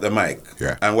take up the mic.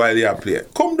 Yeah. And while you play,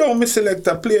 come down, Miss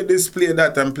Selector, play this, play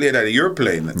that, and play that. You're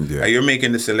playing. Yeah. And you're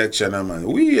making the selection, and man,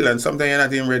 wheel, and sometimes you're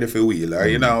not even ready for wheel, or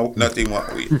you know, nothing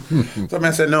what wheel. So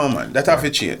I said, no man, that have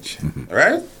to change.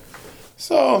 Right?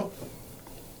 So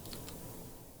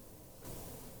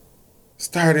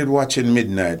started watching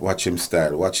Midnight, watch him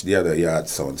style, watch the other yard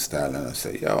sound style, and I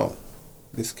say, yo,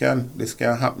 this can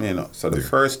happen, you know. So the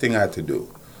first thing I had to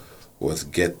do was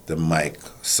get the mic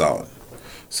sound.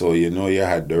 So you know, you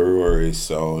had the Rory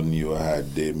sound, you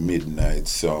had the Midnight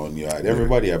sound, you had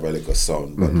everybody have a little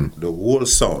sound, but the whole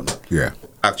sound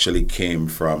actually came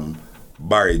from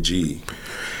Barry G.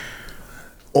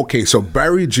 Okay, so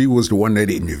Barry G was the one that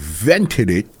invented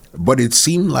it, but it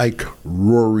seemed like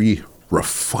Rory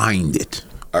refined it.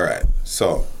 All right,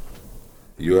 so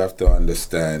you have to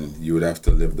understand, you would have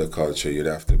to live the culture, you'd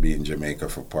have to be in Jamaica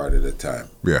for part of the time.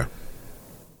 Yeah.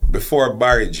 Before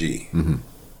Barry G,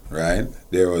 right,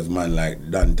 there was man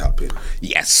like Don Toppin.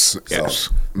 Yes, yes.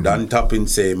 So Don Toppin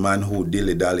say man who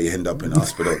dilly-dally end up in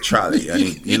hospital trolley and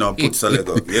he, puts a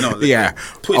little,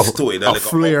 twist to it. A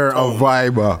flair, a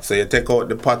vibe. So you take out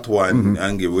the pot one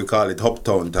and we call it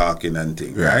uptown talking and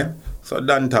thing, right? So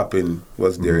Don Toppin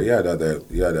was there. He had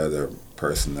other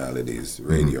personalities,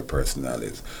 radio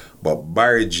personalities. But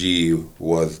Barry G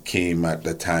came at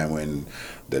the time when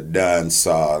the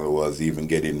dancehall was even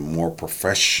getting more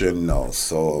professional.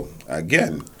 So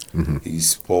again, he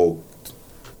spoke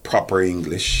proper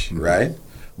English, right?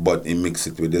 But he mixed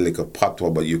it with the little patois,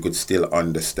 but you could still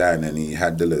understand, and he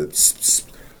had the little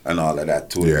and all of that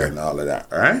to it and all of that,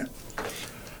 right?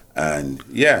 And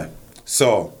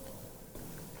so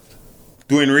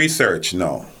doing research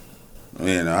now,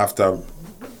 after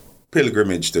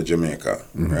pilgrimage to Jamaica,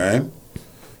 right?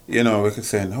 you know, we could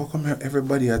say, how come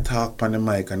everybody a talk on the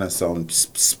mic and a sound pss,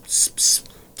 pss, pss, pss,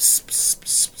 pss, pss,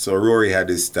 pss. So Rory had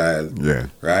his style, Yeah.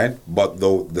 right? But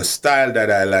the style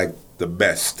that I liked the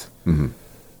best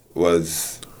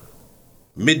was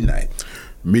Midnight.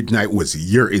 Midnight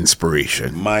was your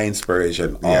inspiration. My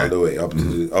inspiration all the way up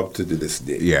to this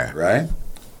day. Yeah. Right?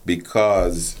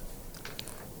 Because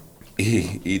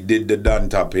he did the Don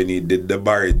Toppin, he did the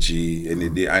Barry G,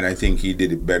 and I think he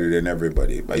did it better than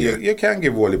everybody. But you can't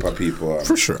give whole heap of people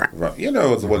For sure. You know,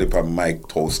 there's a whole heap of mic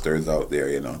toasters out there,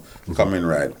 you know, coming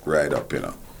right up, you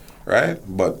know. Right?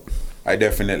 But I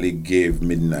definitely gave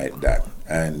Midnight that,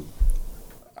 and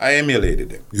I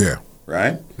emulated him. Yeah.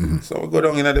 Right? So we go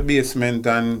down in the basement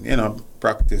and, you know,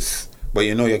 practice. But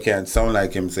you know you can't sound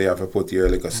like him, so you have to put your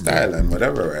like a style and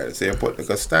whatever, right? So you put like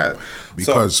a style.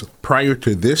 Because prior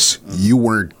to this, you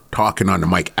weren't talking on the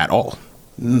mic at all.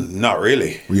 Not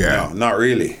really. Yeah. No, not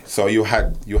really. So you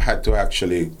had to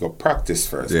actually go practice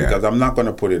first. Yeah. Because I'm not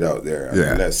gonna put it out there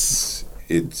unless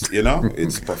it's, you know,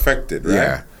 it's perfected, right?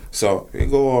 Yeah. So you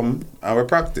go home and we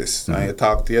practice. And you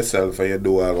talk to yourself and you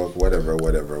do all whatever.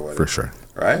 For sure.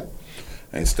 Right?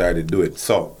 And started to do it.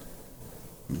 So,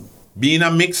 being a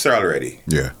mixer already,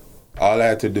 all I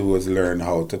had to do was learn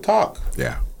how to talk.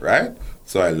 Yeah. Right?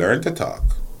 So I learned to talk.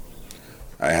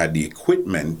 I had the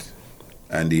equipment,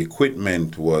 and the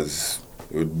equipment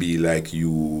would be like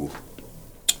you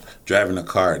driving a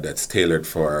car that's tailored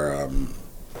for,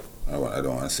 I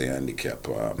don't want to say handicap,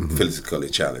 physically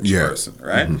challenged person,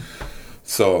 right?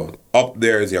 So up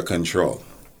there is your control.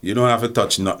 You don't have to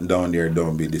touch nothing down there,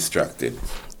 don't be distracted.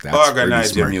 That's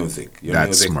organize your music. Your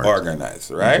music smart.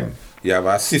 organized, right? You have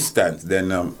assistants,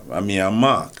 then I mean a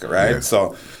mark, right? Yeah.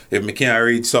 So if me can't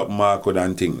reach something, mark with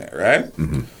that thing there,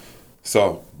 right?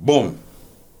 So boom,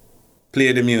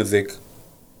 play the music,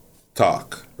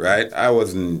 talk, right? I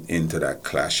wasn't into that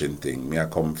clashing thing. Me, I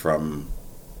come from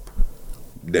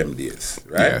them days,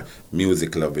 right? Yeah.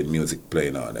 Music loving, music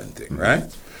playing, all that thing, right?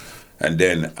 And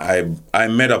then I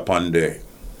met up on the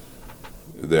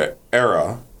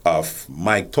era of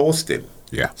mic toasting.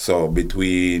 Yeah. So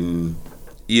between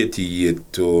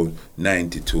 88 to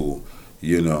 92,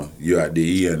 you know, you had the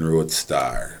Ian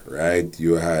Roadstar, right?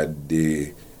 You had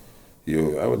I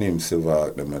wouldn't even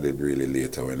silver them, I did really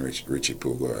later when Richie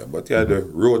Pugo, but you had the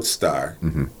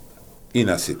Roadstar,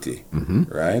 Inner City,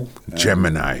 right?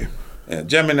 Gemini.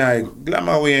 Gemini,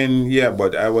 Glamour Wayne,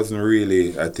 but I wasn't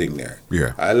really a thing there.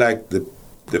 Yeah. I liked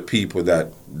the people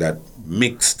that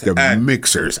mixed The and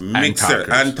mixer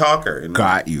and talker. You know,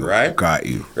 Got you. Right? Got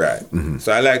you. Right.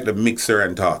 So I like the mixer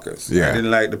and talkers. Yeah. I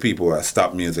didn't like the people who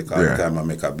stop music all the time and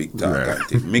make a big talk and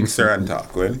thing. Mixer and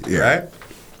talk, right?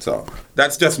 So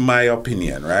that's just my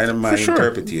opinion, right? And my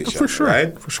interpretation. For sure.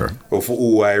 Right? For sure. Of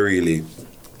who I really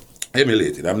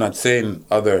emulated. I'm not saying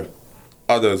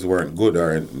others weren't good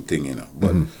or anything, you know.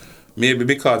 But maybe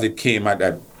because it came at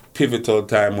that pivotal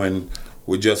time when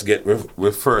we just get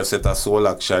we first set a Soul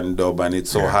Action dub, and it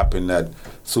so happened that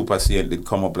Super Saint did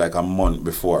come up like a month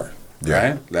before,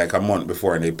 right? Like a month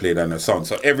before, and they played on the song.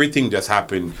 So everything just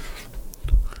happened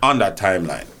on that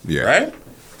timeline, right?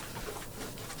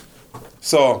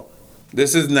 So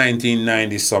this is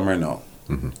 1990 summer now.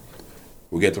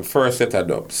 We get the first set of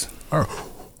dubs.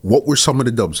 What were some of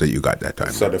the dubs that you got that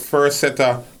time? So the first set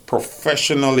of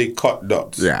professionally cut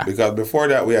dubs. Yeah. Because before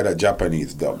that we had a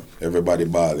Japanese dub. Everybody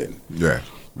balling. Yeah.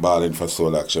 Balling for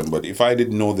Soul Action. But if I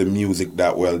didn't know the music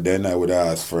that well, then I would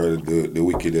ask for the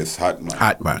wickedest Hot Man.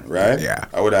 Hot Man. Right? Yeah.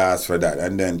 I would ask for that.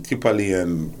 And then Tipali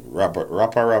and Rapper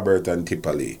Robert and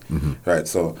Tipali. Right.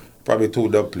 So probably two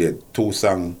dub played, two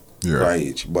songs for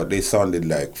each. But they sounded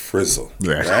like Frizzle.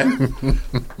 Yeah. Right?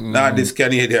 Not this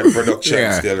Canadian production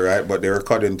Yeah. still, right? But they were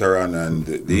cut in Toronto, and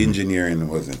the engineering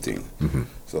wasn't thing.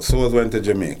 So Souls went to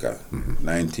Jamaica,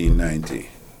 1990.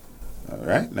 All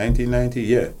right? 1990,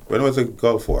 yeah. When was it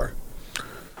Gulf War?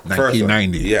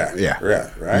 1990. Yeah.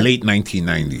 Right? Late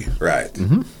 1990. Right.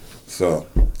 So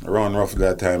around roughly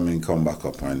that time, he come back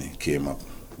up and he came up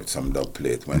with some dub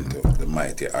plate, went to the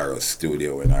mighty Arrows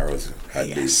studio when Arrows had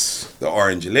the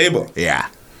orange label. Yeah.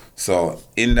 So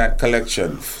in that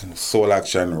collection, Soul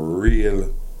Action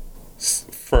real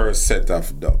first set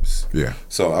of dubs. Yeah.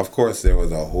 So of course there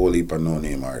was a whole heap of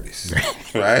no-name artists,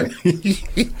 right?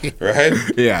 Right?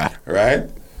 Yeah. Right?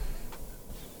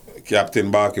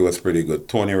 Captain Barkey was pretty good.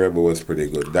 Tony Rebel was pretty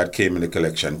good. That came in the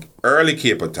collection. Early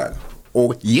Capleton.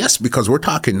 Oh, yes, because we're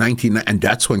talking 1990, and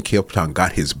that's when Capleton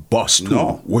got his bus, too.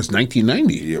 No. Was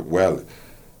 1990. Yeah, well,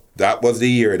 that was the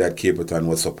year that Capleton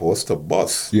was supposed to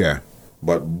bust. Yeah.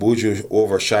 But Buju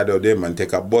overshadowed him and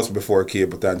take a bus before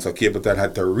Capleton, so Capleton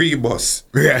had to rebus.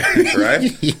 Yeah.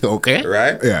 Right? Okay.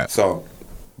 Right? Yeah. So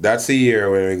that's the year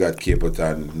when we got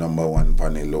Capleton #1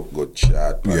 on the Look Good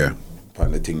chart.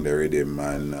 On the thing they read him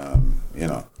and,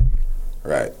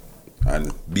 right.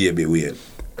 And Baby Wayne.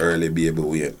 Early Baby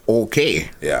Wayne. Okay.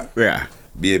 Yeah. Yeah.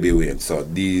 Baby Wayne. So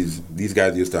these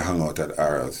guys used to hang out at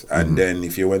Arrows. And then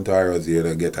if you went to Arrows,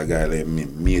 you'd get a guy like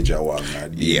Major Wang or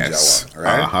Danger Wang,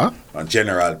 right? And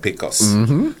General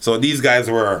Pickus. So these guys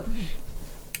were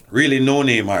really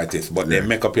no-name artists, but they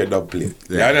make up your dub plate.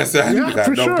 You understand? Yeah,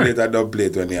 because dub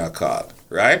plate when they are called,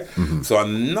 right? So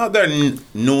another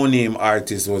no-name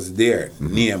artist was there.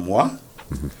 Name what?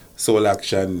 Soul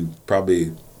Action,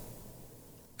 probably,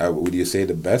 would you say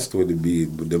the best? Would it be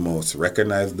the most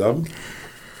recognized dub?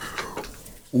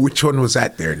 Which one was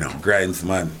that there now?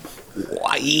 Grindsman.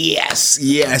 Oh, yes.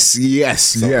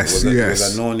 So it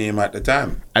was a no-name at the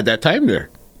time. At that time there?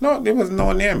 No, there was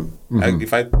no name. Like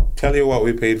if I tell you what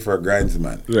we paid for a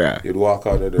Grindsman, you'd walk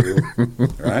out of the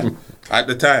room, right? At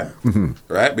the time,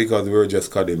 right? Because we were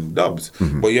just cutting dubs.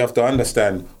 But you have to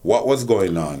understand what was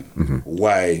going on,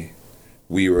 why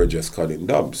we were just cutting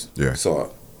dubs.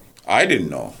 So I didn't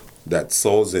know that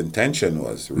Soul's intention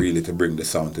was really to bring the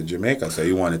sound to Jamaica. So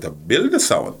he wanted to build the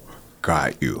sound.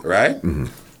 Got you. Right?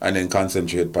 And then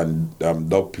concentrate on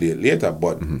dub plate later.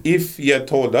 But if you had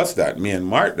told us that, me and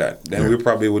Mark that, then we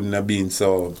probably wouldn't have been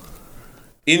so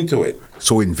into it.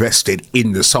 So invested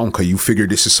in the sound because you figure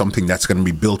this is something that's going to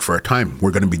be built for a time.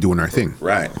 We're going to be doing our thing.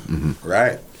 Right.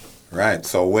 Right.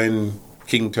 So when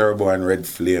King Turbo and Red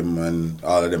Flame and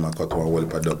all of them are cut one whole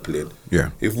heap of dub plate.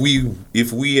 If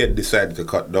we had decided to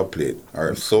cut dub plate, or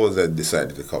if Souls had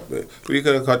decided to cut plate, we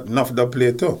could have cut enough dub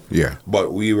plate too.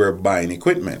 But we were buying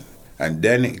equipment. And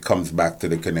then it comes back to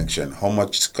the connection. How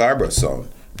much Scarborough Sound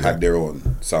had their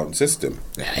own sound system.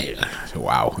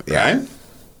 Wow. Right?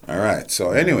 All right.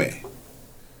 So anyway,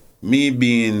 me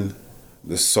being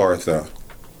the sort of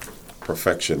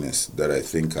perfectionist that I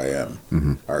think I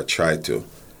am, or try to,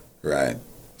 right?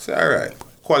 Say, all right,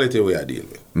 quality way I deal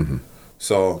with.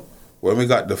 So when we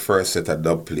got the first set of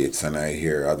dub plates and I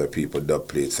hear other people dub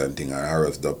plates and things, and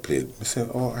Harris dub plate, I say,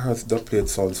 oh, Harris dub plate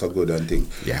sounds so good and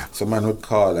things. So man would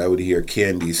call, I would hear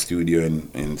Candy Studio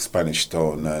in Spanish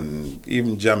Town and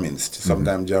even jammings.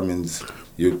 Sometimes jammings,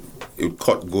 you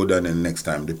cut good and then next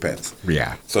time depends.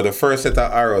 So the first set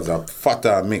of arrows are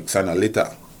fatter mix and a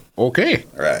litter. Okay.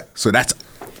 Right. So that's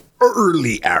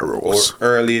early Arrows. Or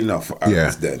early enough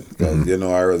Arrows then. Because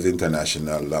Arrows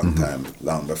International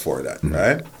long before that,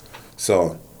 right?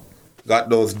 So, got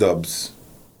those dubs,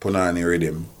 Punani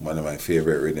Rhythm, one of my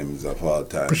favorite rhythms of all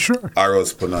time. For sure.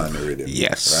 Arrows Punani Rhythm.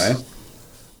 Yes. Right?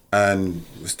 And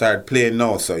we start playing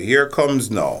now. So here comes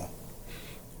now.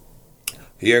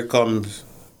 Here comes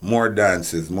more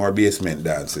dances, more basement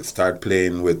dances. Start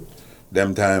playing with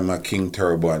them time King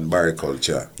Turbo and Barry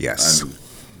Culture. Yes. And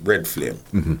Red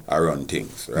Flame around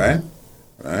things, right?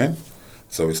 Right?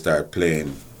 So we start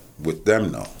playing with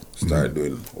them now. Start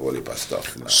doing a whole heap of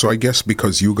stuff now. So I guess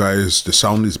because you guys, the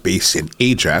sound is based in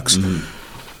Ajax,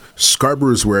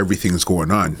 Scarborough is where everything's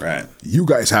going on. Right. You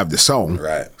guys have the sound.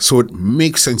 Right. So it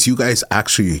makes sense you guys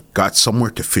actually got somewhere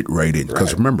to fit right in.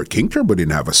 Because remember, King Turbo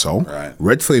didn't have a song. Right.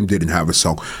 Red Flame didn't have a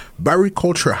song. Barry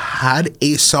Culture had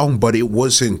a song, but it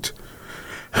wasn't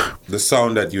the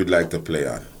sound that you'd like to play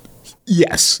on.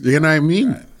 Yes, you know what I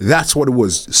mean? Right. That's what it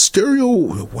was.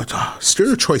 Stereo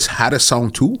Choice had a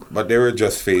sound too. But they were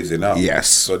just phasing out. Yes.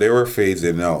 So they were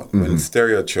phasing out. When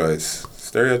Stereo Choice,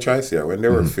 when they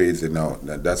were phasing out,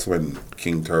 that's when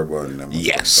King Turbo and them.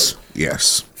 Yes.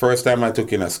 First time I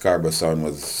took in a Scarborough sound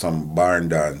was some barn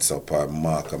dance up at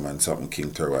Markham and something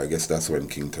King Turbo. I guess that's when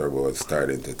King Turbo was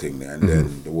starting to think there. And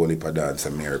then the whole heap of dance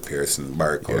and Mary Pearson,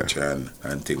 Barry Culture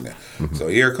and thing there. So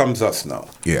here comes us now.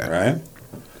 Right?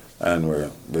 And we're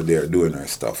there doing our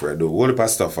stuff. We're doing a whole heap of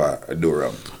stuff at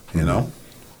Durham, you know?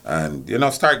 And,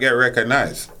 start getting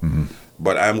recognized.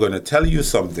 But I'm going to tell you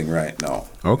something right now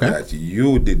that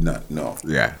you did not know.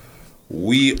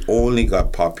 We only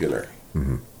got popular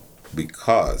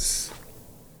because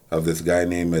of this guy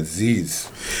named Aziz.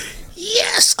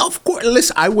 Yes, of course.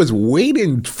 Listen, I was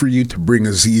waiting for you to bring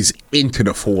Aziz into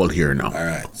the fold here now. All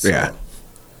right. So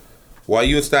what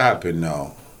used to happen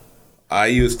now, I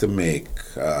used to make,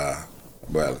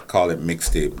 call it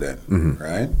mixtape then,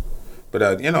 right? But,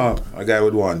 a guy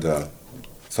would want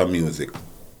some music.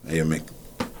 And you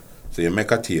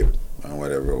make a tape and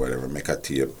whatever, make a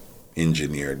tape,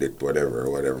 engineered it,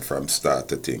 whatever, from start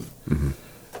to thing.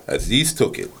 Aziz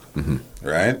took it,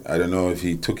 right? I don't know if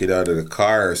he took it out of the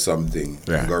car or something.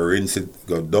 Go rinse it,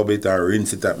 go dub it and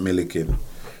rinse it at Milliken.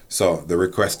 So the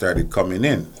request started coming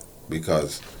in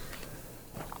because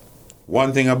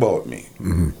one thing about me,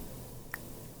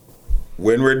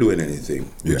 when we're doing anything,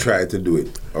 we Yeah. try to do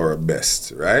it our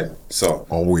best, right? So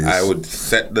Always. I would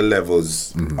set the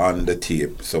levels on the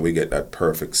tape so we get that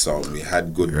perfect sound. We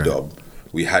had good Yeah. dub.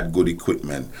 We had good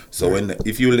equipment. So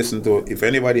if you listen to, if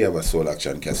anybody have a Soul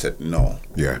Action cassette, no.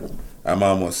 Yeah. I'm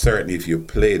almost certain if you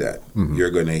play that,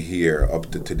 you're going to hear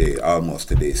up to today, almost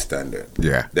today's standard.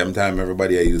 Yeah. Them time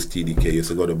everybody I used TDK used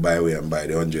to go to Byway and buy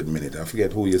the 100 minute. I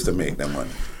forget who used to make them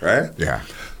money, right? Yeah.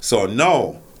 So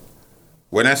now,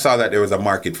 when I saw that there was a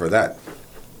market for that,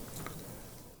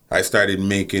 I started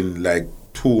making like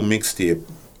 2 mixtape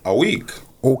a week.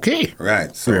 Okay.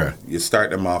 Right. So Yeah. you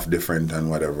start them off different and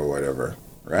whatever,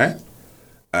 right?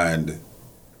 And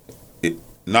it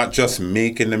not just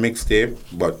making the mixtape,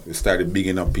 but we started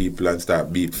bigging up people and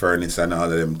start beat furnace and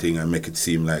all of them thing and make it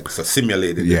seem like so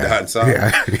simulated Yeah. the dance hall.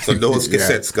 Yeah. So those Yeah.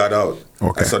 cassettes got out.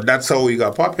 Okay. And so that's how we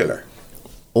got popular.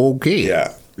 Okay.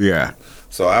 Yeah. Yeah.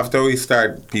 So after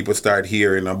people start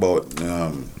hearing about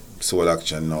Soul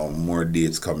Action now, more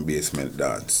dates come basement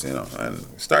dance, and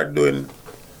start doing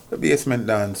the basement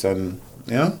dance, and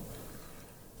that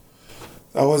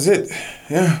was it.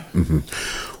 Yeah.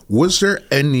 Was there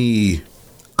any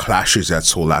clashes that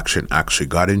Soul Action actually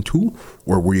got into,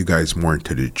 or were you guys more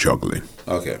into the juggling?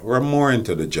 Okay, we're more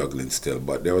into the juggling still,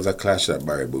 but there was a clash that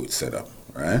Barry Boots set up,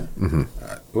 right? It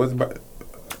was,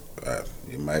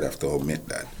 you might have to omit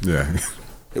that. Yeah.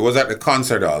 It was at the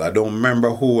concert hall. I don't remember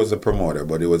who was the promoter,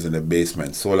 but it was in the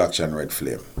basement. Soul Action Red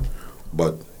Flame.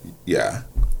 But yeah,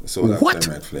 Soul What?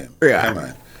 Action Red Flame. Yeah.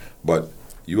 Man. But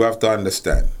you have to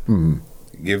understand.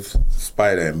 Give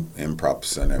Spider him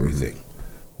props and everything.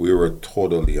 We were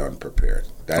totally unprepared.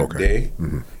 That Okay. day,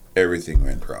 everything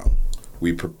went wrong.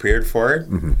 We prepared for it,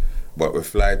 but with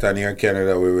Flight on Air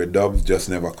Canada, we were dubs just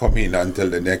never come in until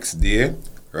the next day,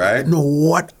 right? You know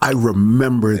what? I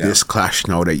remember this clash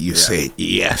now that you say.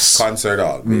 Yes. Concert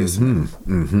hall, basement.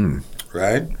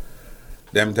 Right?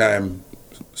 Them time,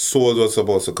 Souls was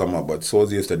supposed to come up, but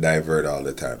Souls used to divert all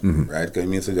the time, right? Because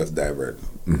he used to just divert.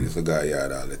 He used to go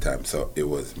yard all the time. So it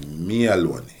was me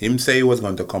alone. Him say he was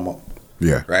going to come up,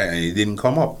 Yeah. right? And he didn't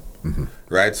come up,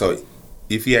 right? So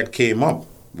if he had came up,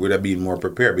 would have been more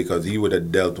prepared because he would have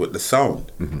dealt with the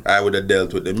sound. I would have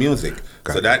dealt with the music.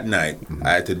 Got So it. that night,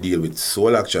 I had to deal with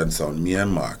Soul Action sound, me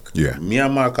and Mark. Yeah. Me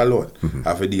and Mark alone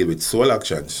have to deal with Soul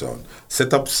Action sound,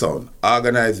 set up sound,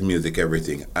 organize music,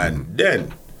 everything. And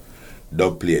then,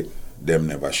 dub plate, them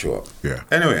never show up. Yeah.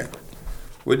 Anyway,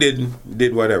 we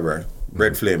did whatever.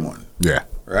 Red Flame won, Yeah.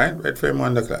 right? Red Flame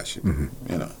won the clash,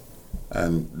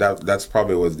 And that's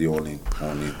probably was the only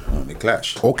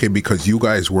clash. Okay, because you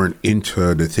guys weren't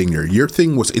into the thing here. Your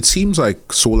thing was, it seems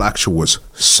like Soul Action was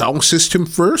sound system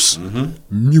 1st,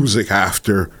 music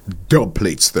after, dub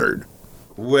plates third.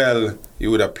 Well, it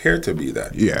would appear to be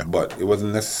that. Yeah. But it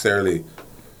wasn't necessarily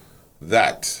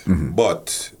that.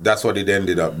 But that's what it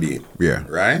ended up being. Yeah.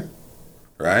 Right?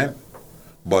 Right?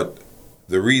 But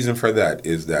the reason for that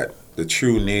is that the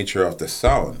true nature of the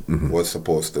sound was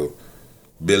supposed to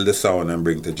build the sound and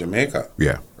bring to Jamaica.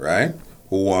 Yeah. Right?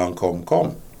 Who want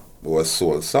come. It was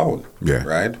soul sound. Yeah.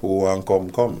 Right? Who want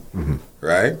come.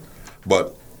 Right?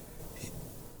 But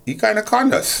he kind of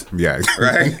conned us. Yeah.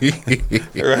 Right?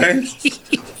 Right?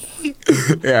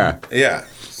 Yeah. Yeah.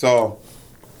 So,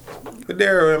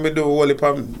 there when we do whole heap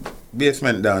of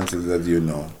basement dances, as you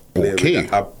know. Okay.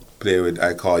 Play with,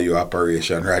 I call you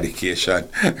Operation Radication.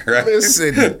 Right?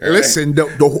 Listen.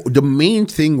 The main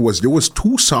thing was there was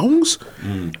 2 songs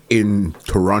in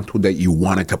Toronto that you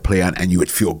wanted to play on, and you would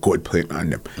feel good playing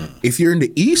on them. If you're in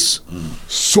the East,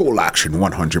 Soul Action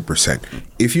 100%.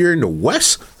 If you're in the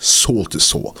West, Soul to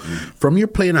Soul. From you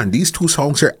playing on these 2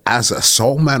 songs here as a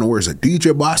soul man or as a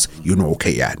DJ boss, you know, okay,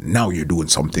 yeah, now you're doing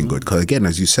something good. Because again,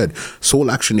 as you said,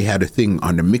 Soul Action, they had a thing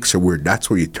on the mixer where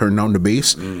that's where you turn down the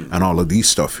bass and all of these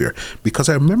stuff here. Because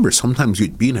I remember sometimes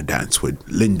you'd be in a dance with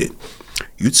Lyndon.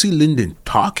 You'd see Lyndon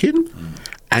talking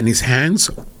and his hands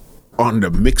on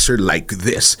the mixer like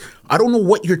this. I don't know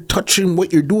what you're touching,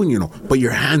 what you're doing, but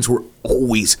your hands were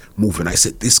always moving. I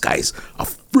said, this guy's a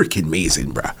freaking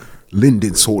amazing, bruh.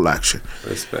 Lyndon Soul Action.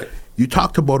 Respect. You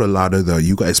talked about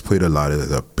you guys played a lot of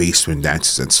the basement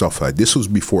dances and stuff like that. This was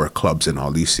before clubs and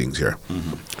all these things here.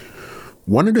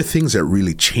 One of the things that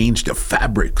really changed the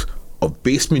fabric of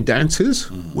basement dances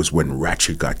was when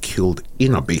Ratchet got killed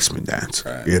in a basement dance.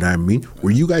 Right. You know what I mean? Were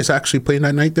you guys actually playing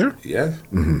that night there? Yeah.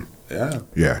 Yeah.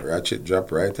 Yeah. Ratchet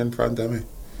dropped right in front of me.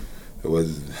 It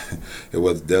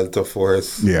was Delta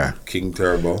Force, Yeah. King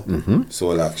Turbo,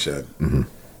 Soul Action.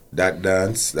 That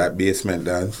dance, that basement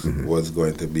dance, was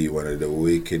going to be one of the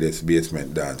wickedest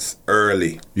basement dance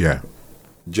early. Yeah.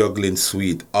 Juggling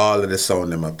Suite, all of the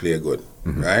sound them I play good,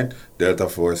 right? Delta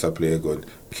Force I play good,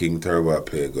 King Turbo I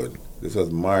play good. This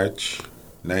was March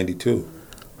 92.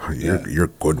 You're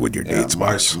good with your dates,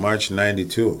 March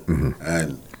 92.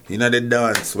 And you know the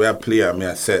dance where I play,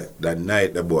 I said that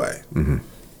night the boy.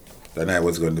 That night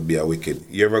was going to be a wicked.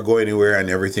 You ever go anywhere and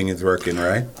everything is working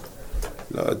right?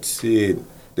 Let's see.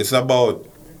 This is about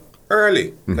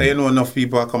early. You know enough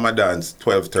people come and dance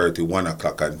 12:30, 1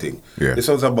 o'clock and thing. Yeah. This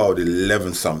was about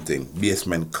 11 something.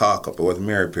 Basement cock up. It was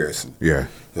Mary Pearson. Yeah.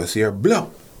 You see her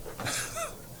blow.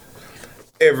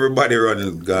 Everybody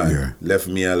running gone. Yeah. Left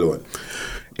me alone.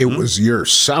 It was your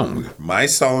sound. My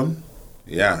sound,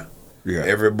 yeah.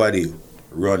 Everybody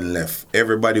run left.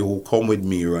 Everybody who come with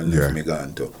me run left me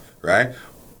gone too. Right?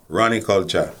 Ronnie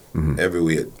Culture,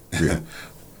 everywhere. Yeah.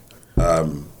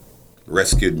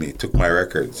 Rescued me, took my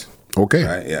records. Okay.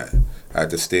 Right? Yeah. I had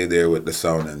to stay there with the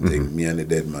sound and thing. Me and the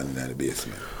dead man in the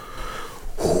basement.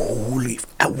 Holy,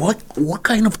 what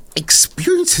kind of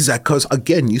experience is that? Because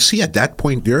again, you see, at that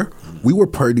point there, we were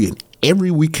partying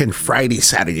every weekend, Friday,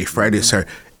 Saturday.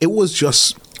 It was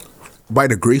just by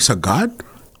the grace of God,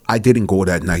 I didn't go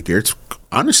that night there. It's,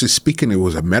 honestly speaking, it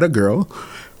was I met a girl.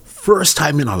 First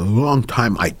time in a long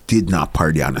time, I did not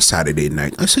party on a Saturday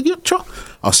night. I said,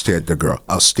 I'll stay with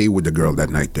the girl that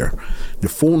night there. The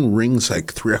phone rings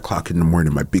like 3 o'clock in the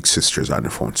morning. My big sister's on the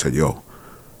phone. Said,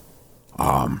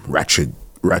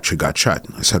 Ratchet got shot.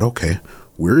 I said, okay,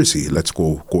 where is he? Let's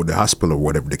go to the hospital or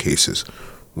whatever the case is.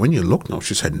 When you look now,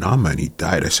 she said, nah, man, he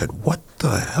died. I said, what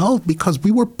the hell? Because we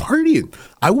were partying.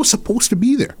 I was supposed to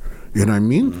be there. You know what I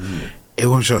mean? It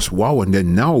was just wow. And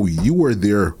then now you were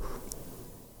there.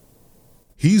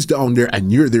 He's down there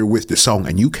and you're there with the sound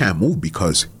and you can't move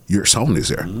because your sound is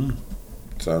there.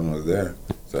 Sound was there.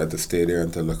 So I had to stay there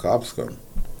until the cops come.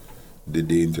 Did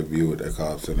the interview with the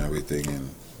cops and everything, and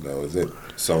that was it.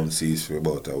 Sound ceased for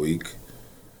about a week.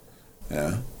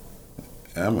 Yeah.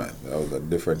 Yeah, man. That was a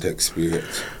different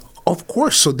experience. Of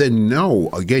course. So then now,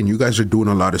 again, you guys are doing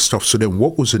a lot of stuff. So then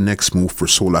what was the next move for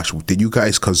Soul Action? Did you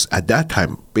guys, because at that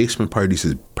time, basement parties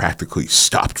had practically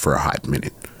stopped for a hot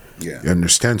minute. Yeah. You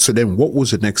understand? So then what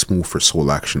was the next move for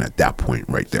Soul Action at that point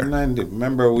right there?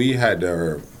 Remember, we had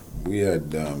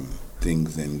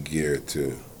things in gear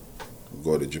to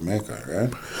go to Jamaica,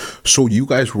 right? So you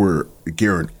guys were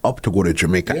gearing up to go to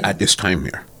Jamaica at this time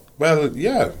here? Well,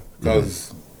 yeah,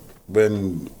 because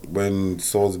when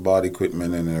Soul's Body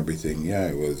Equipment and everything,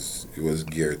 it was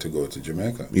geared to go to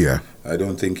Jamaica. Yeah. I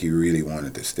don't think he really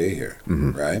wanted to stay here,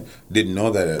 right? Didn't know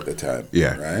that at the time,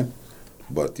 right?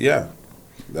 But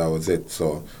that was it.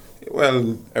 So,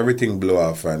 well, everything blew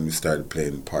off and we started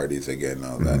playing parties again,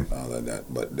 all of that.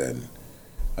 But then,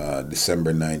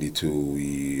 December 92,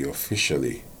 we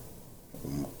officially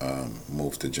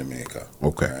moved to Jamaica.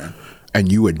 Okay. Right? And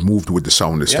you had moved with the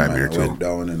sound this time here too? I went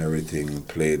down and everything,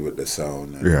 played with the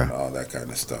sound and all that kind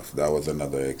of stuff. That was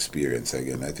another experience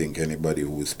again. I think anybody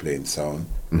who's playing sound,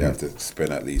 they have to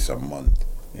spend at least a month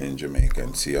in Jamaica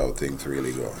and see how things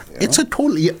really go. It's a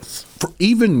totally,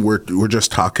 even we're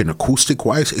just talking acoustic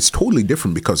wise, it's totally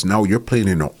different because now you're playing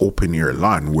in an open air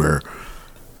lawn where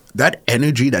that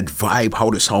energy, that vibe, how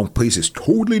the sound plays is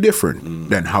totally different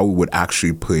than how it would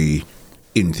actually play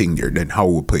in thing there, than how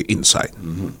it would play inside.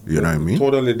 You know what I mean?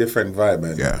 Totally different vibe.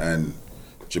 And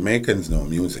Jamaicans know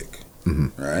music,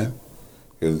 right?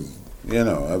 Because,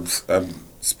 I've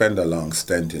spent a long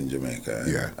stint in Jamaica.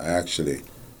 And I actually,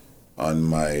 on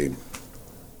my,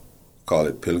 call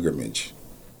it pilgrimage,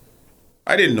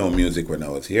 I didn't know music when I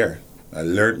was here. I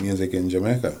learned music in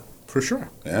Jamaica. For sure.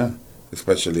 Yeah.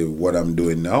 Especially what I'm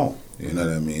doing now. You know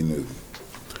what I mean?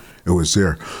 It was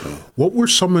there. Yeah. What were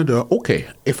some of the... Okay,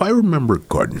 if I remember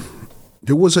good,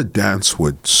 there was a dance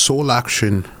with Soul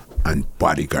Action and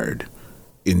Bodyguard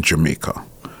in Jamaica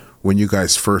when you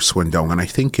guys first went down, and I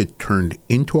think it turned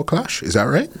into a clash. Is that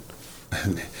right?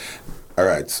 All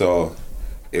right, so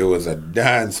it was a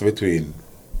dance between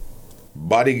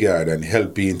Bodyguard and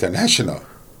LP International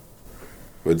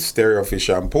with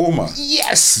Stereofish and Puma.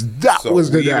 Yes, that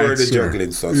was the dance. We were the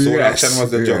juggling sound. Soul Action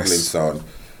was the juggling sound.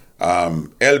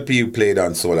 LP played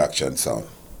on Soul Action sound,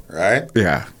 right?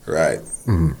 Yeah. Right.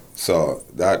 So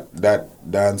that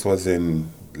dance was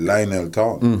in Lionel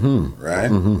Town, right?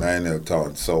 Lionel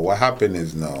Town. So what happened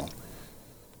is now,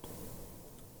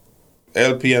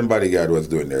 LP and Bodyguard was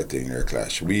doing their thing, their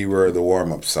clash. We were the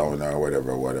warm-up sound or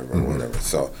whatever.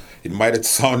 So it might have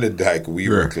sounded like we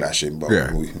were clashing, but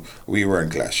we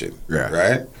weren't clashing,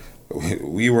 right?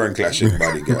 We weren't clashing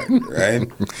Bodyguard, right?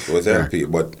 It was LP,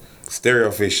 but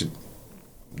Stereofish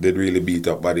did really beat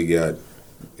up Bodyguard.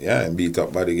 Yeah, and beat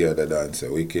up Bodyguard the dancer,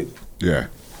 wicked. Yeah.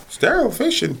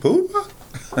 Stereofish and Puma?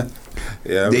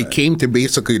 Yeah, They man. came to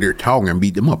basically their town and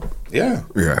beat them up. Yeah.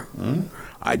 Yeah.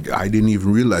 I didn't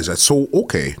even realize that. So,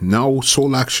 okay, now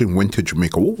Soul Action went to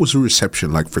Jamaica. What was the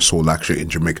reception like for Soul Action in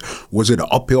Jamaica? Was it an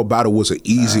uphill battle? Was it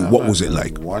easy? What was it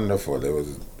like? Wonderful. It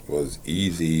was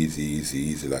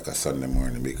easy like a Sunday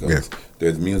morning because Yeah.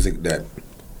 there's music that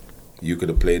you could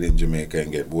have played in Jamaica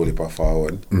and get Woolly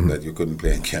forward that you couldn't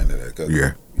play in Canada because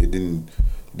Yeah. you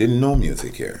didn't know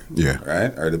music here. Yeah.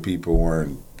 Right? Or the people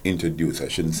weren't introduced. I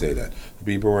shouldn't say that. The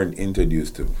people weren't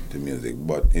introduced to music.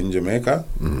 But in Jamaica,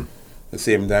 the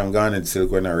same time Garnet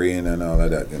Silk when I rain and all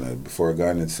of that, before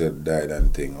Garnet Silk died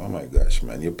and thing, oh my gosh,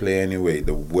 man, you play anyway,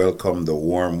 the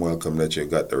warm welcome that you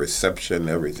got, the reception,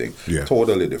 everything, Yeah.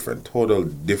 totally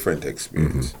different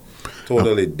experience.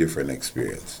 Totally different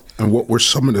experience. And what were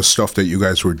some of the stuff that you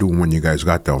guys were doing when you guys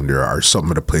got down there? Are some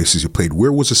of the places you played?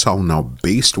 Where was the sound now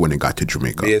based when it got to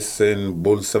Jamaica? Based in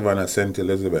Bull Savannah, St.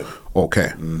 Elizabeth.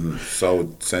 Okay.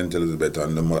 South St. Elizabeth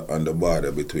on the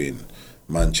border between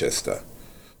Manchester.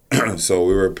 So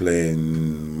we were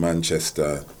playing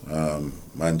Manchester,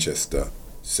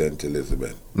 St.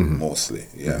 Elizabeth, mostly,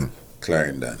 yeah.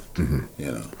 Clarendon,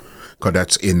 Because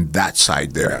that's in that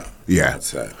side there. Yeah.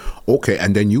 That's right. Okay,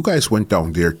 and then you guys went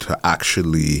down there to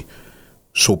actually,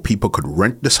 so people could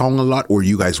rent the song a lot, or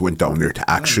you guys went down there to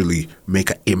actually make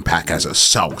an impact as a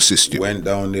sound system? Went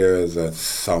down there as a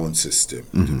sound system,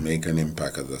 to make an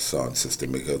impact as a sound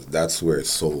system, because that's where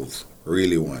Souls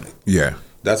really wanted. Yeah.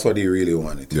 That's what he really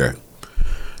wanted to Yeah. do.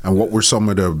 And what were some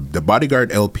of the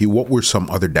Bodyguard LP, what were some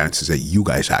other dances that you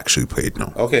guys actually played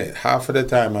now? Okay, half of the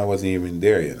time I wasn't even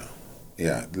there,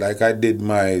 Yeah, like I did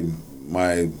my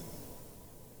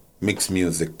mixed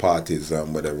music parties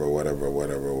and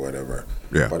whatever.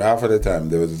 Yeah. But half of the time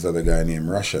there was this other guy named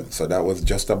Russian. So that was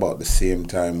just about the same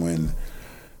time when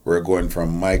we're going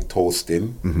from Mike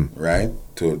Toasting, right,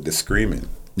 to the Screaming.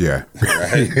 Yeah.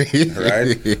 Right?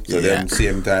 Right? So Yeah. then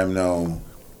same time now,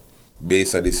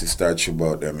 Bass of this start shoot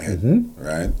about them head,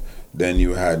 right? Then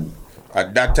you had,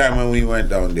 at that time when we went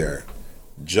down there,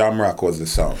 Jamrock was the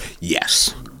sound.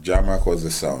 Yes. Jamrock was the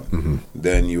sound.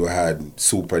 Then you had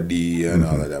Super D and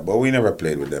all of that. But we never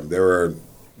played with them. They were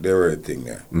a thing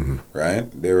there, right?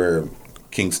 They were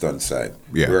Kingston side.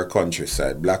 Yeah. We were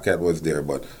countryside. Black Cat was there,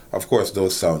 but of course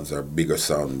those sounds are bigger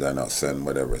sound than us and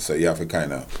whatever. So you have to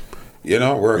kind of,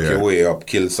 work your way up,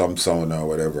 kill some sound or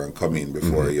whatever, and come in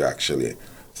before you actually.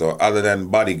 So other than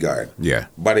Bodyguard, Yeah.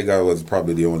 Bodyguard was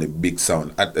probably the only big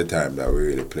sound at the time that we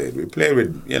really played. We played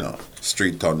with,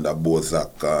 Street Thunder,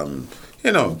 Bozak,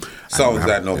 sounds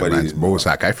that nobody That's didn't know.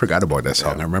 Bozak. I forgot about that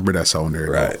sound. I remember that sound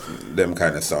there. Right, them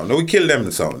kind of sound. No, we kill them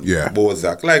the sound. Yeah.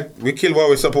 Bozak, like we kill what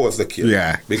we're supposed to kill.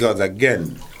 Yeah. Because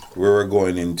again, we were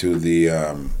going into the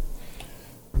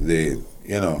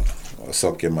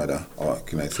suck your mother. Oh,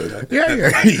 can I say that?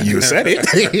 Yeah. You said it.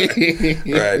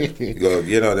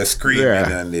 Right. The Screaming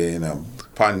Yeah. and the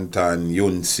Pantan,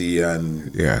 Yunsi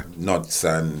and Yeah. Nuts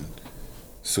and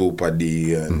Super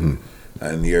D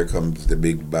and here comes the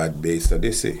big bad Bass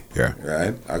Odyssey. Yeah.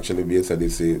 Right? Actually Bass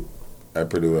Odyssey I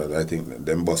produce, I think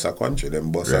them bossa country,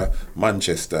 them bossa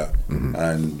Manchester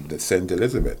and the St.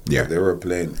 Elizabeth. Yeah. They were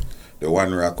playing the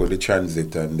one rock with the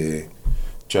Transit and the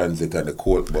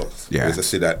Colt Bus. Yeah. You used to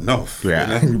see that enough.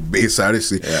 Yeah, Bass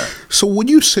Odyssey. Yeah. So would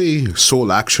you say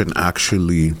Soul Action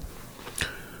actually,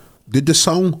 did the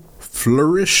sound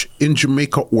flourish in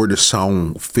Jamaica or the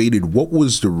sound faded? What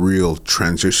was the real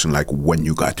transition like when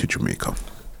you got to Jamaica?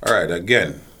 All right,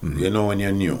 again, when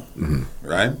you're new,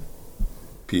 right?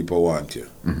 People want you,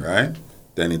 right?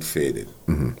 Then it faded,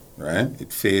 right?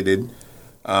 It faded.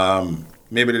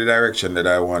 Maybe the direction that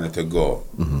I wanted to go.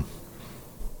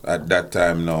 At that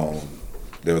time, now,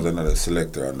 there was another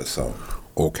selector on the sound,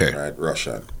 Okay. right?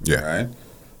 Russian, Yeah. right?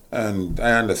 And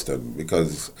I understood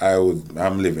because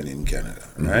I'm living in Canada,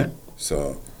 right?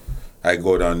 So I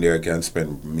go down there, can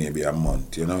spend maybe a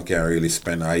month, can't really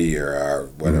spend a year or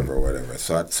whatever.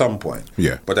 So at some point,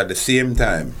 Yeah. But at the same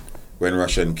time, when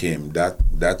Russian came,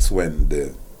 that's when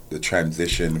the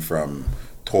transition from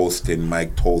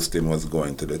Mike Toasting was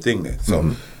going to the thing there.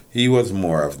 So he was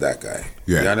more of that guy.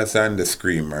 Yeah. You understand, the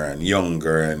screamer and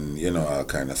younger and all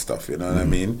kind of stuff. You know what I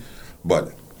mean?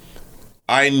 But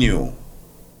I knew,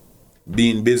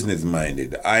 being business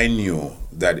minded, I knew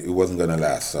that it wasn't gonna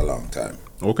last a long time.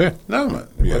 Okay. No, man,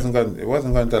 it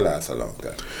wasn't going to last a long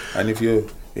time. And if you,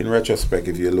 in retrospect,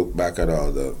 if you look back at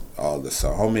all the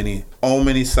sound, how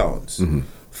many sounds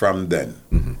from then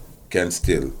can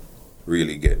still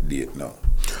really get deep now?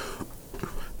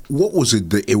 What was it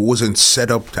that it wasn't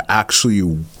set up to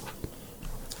actually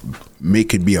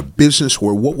make it be a business,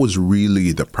 or what was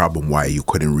really the problem why you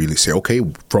couldn't really say, okay,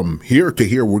 from here to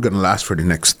here, we're going to last for the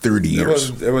next 30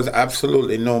 years? There was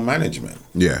absolutely no management.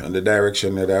 Yeah. And the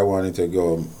direction that I wanted to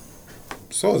go,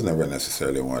 Souls never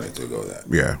necessarily wanted to go that.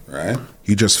 Yeah. Right?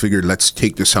 He just figured, let's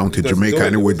take the sound to Just Jamaica do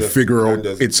and it would Just- figure out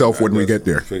just- itself when we get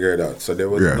there. Figure it out. So there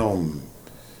was Yeah. no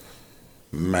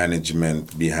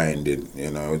management behind it.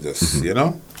 You know, just,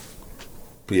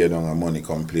 play down the money,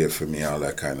 come play for me, all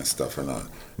that kind of stuff and all.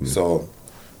 So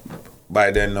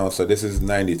by then, no, so this is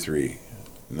 93,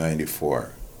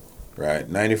 94, right?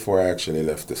 94, I actually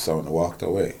left the sound and walked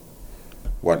away.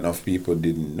 What enough people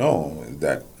didn't know is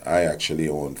that I actually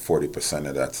owned 40%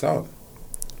 of that sound.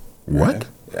 What? Right?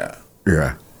 Yeah.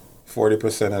 Yeah.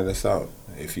 40% of the sound.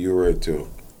 If you were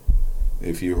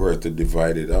to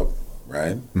divide it up,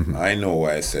 right? I know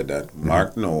why I said that.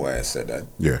 Mark know why I said that.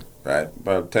 Yeah. Right?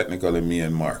 But technically me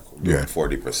and Mark Yeah.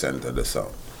 40% of the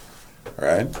sound.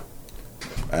 Right?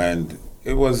 And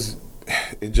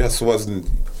it just wasn't,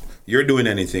 you're doing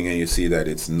anything and you see that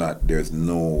there's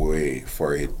no way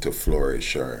for it to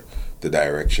flourish or the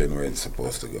direction where it's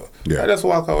supposed to go. Yeah. I just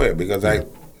walk away because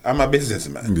I'm a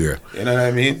businessman. Yeah. You know what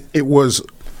I mean? It was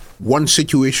one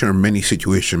situation or many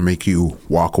situations make you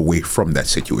walk away from that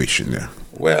situation there?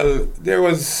 Well, there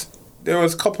was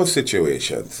a couple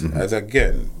situations. As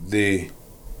again,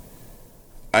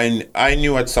 I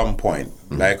knew at some point,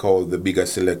 like how the bigger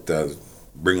selectors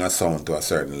bring a sound to a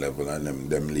certain level and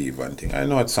them leave and thing. I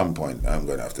know at some point I'm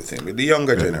gonna have to think. But the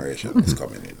younger generation is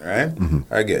coming in, right?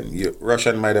 Again,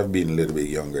 Russian might have been a little bit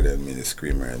younger than me, the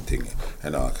screamer and thing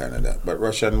and all kind of that. But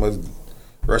Russian was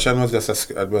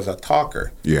just a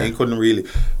talker. Yeah. He couldn't really.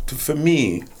 For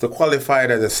me, to qualify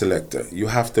as a selector, you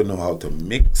have to know how to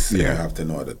mix and you Yeah. have to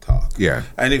know how to talk. Yeah.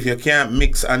 And if you can't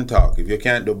mix and talk, if you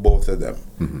can't do both of them,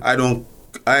 I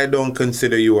don't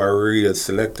consider you a real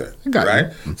selector. Got you.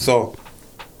 Right? So,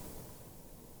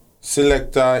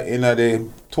 selector in the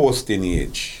toasting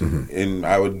age,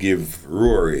 I would give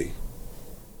Rory,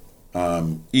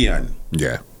 Ian,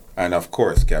 Yeah, and of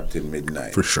course Captain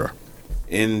Midnight. for sure.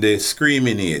 In the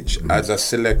screaming age, as a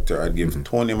selector, I'd give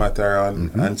Tony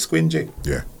Mataran and Squingy,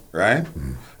 Yeah. right?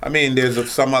 I mean, there's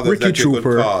some others Ricky that you could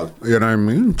Trooper, call. you know what I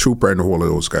mean? Trooper and the whole of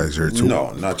those guys there too.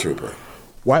 No, not Trooper.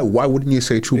 Why wouldn't you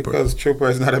say Trooper? Because Trooper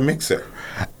is not a mixer.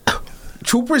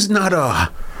 Trooper's not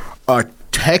a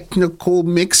technical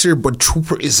mixer, but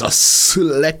Trooper is a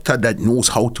selector that knows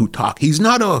how to talk. He's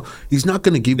not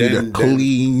going to give you the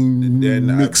clean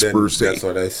mix per se. That's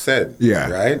what I said. Yeah.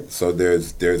 Right? So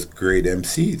there's great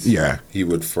MCs. Yeah. He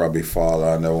would probably fall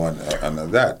under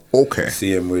that. Okay.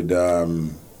 See him with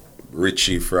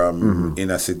Richie from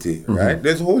Inner City, right?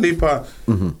 There's a whole heap of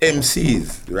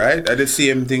MCs, right? I the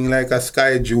same thing like a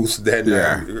Sky Juice then.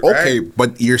 Yeah. Right? Okay,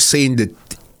 but you're saying that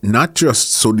not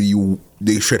just so that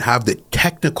they should have the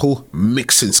technical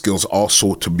mixing skills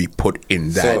also to be put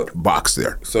in that box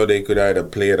there. So they could either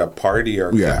play at a party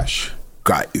or clash.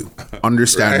 Got you.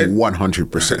 Understand Right?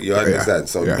 100%. You understand?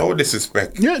 So yeah. no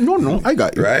disrespect. Yeah, no, I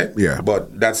got you. Right? Yeah.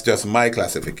 But that's just my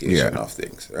classification of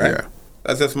things, right? Yeah.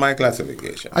 That's just my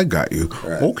classification. I got you.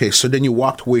 Right. Okay, so then you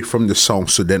walked away from the song.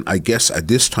 So then I guess at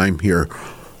this time here,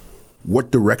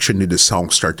 what direction did the song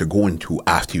start to go into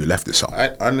after you left the song?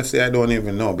 Honestly, I don't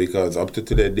even know because up to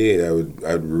today day,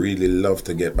 I'd really love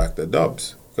to get back the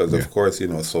dubs because of course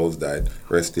Souls died.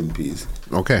 Rest in peace.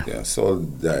 Okay. Yeah, Soul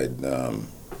died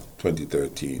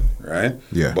 2013, right?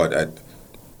 Yeah. But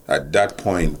at that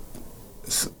point,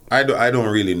 I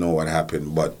don't really know what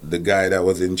happened. But the guy that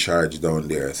was in charge down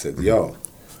there said, "Yo,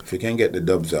 if you can get the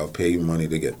dubs, I'll pay you money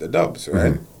to get the dubs,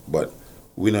 right?" But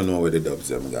we don't know where the dubs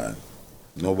have gone.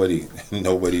 Nobody.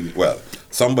 Well,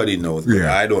 somebody knows, but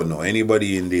Yeah. I don't know.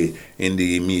 Anybody in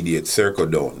the immediate circle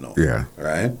don't know. Yeah.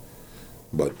 Right.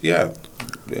 But yeah.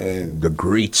 The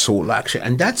great Soul Action.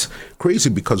 And that's crazy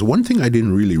because one thing I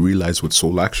didn't really realize with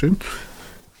Soul Action,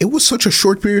 it was such a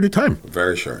short period of time.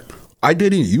 Very short.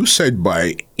 You said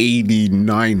by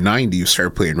 89, 90 you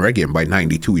started playing reggae and by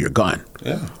 92 you're gone.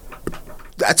 Yeah.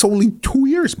 That's only 2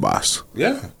 years, boss.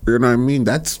 Yeah. You know what I mean?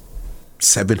 That's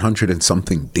 700 and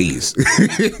something days.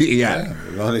 Yeah.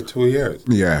 It was only 2 years.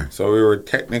 Yeah. So we were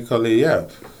technically,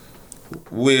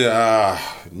 we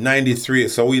 93.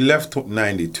 So we left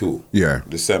 92. Yeah.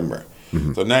 December.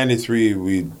 So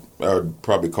 93, I would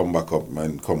probably come back up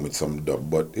and come with some dub,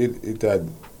 but it had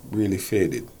really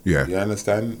faded. Yeah. You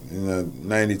understand? In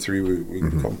 93,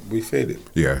 we faded.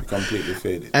 Yeah. We completely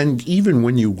faded. And even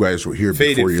when you guys were here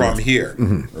Faded before you from left, here,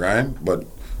 right? But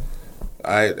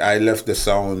I left the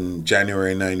sound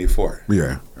January 94.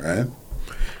 Yeah. Right?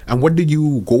 And what did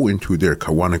you go into there?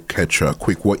 I want to catch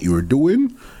quick what you were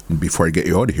doing before I get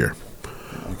you out of here.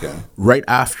 Okay. Right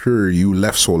after you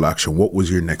left Soul Action, what was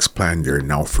your next plan there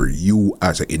now for you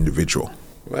as an individual?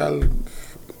 Well,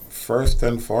 first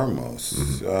and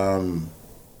foremost,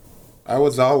 I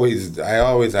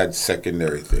always had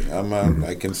secondary thing.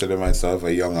 I consider myself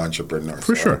a young entrepreneur.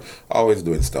 For sure. I'm always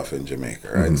doing stuff in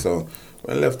Jamaica, right? So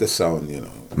when I left the sound,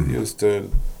 used to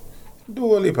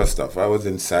do a heap of stuff. I was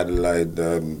in satellite,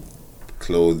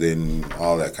 clothing,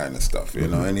 all that kind of stuff.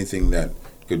 Anything that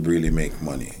could really make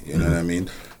money. You know what I mean?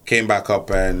 Came back up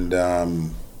and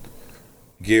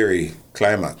Gary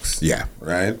Climax. Yeah.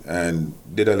 Right? And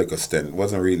did a little stint.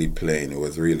 Wasn't really playing. It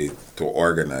was really to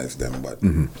organize them, but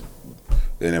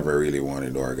they never really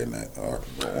wanted to organize or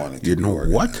wanted to You know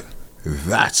organized. what?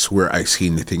 That's where I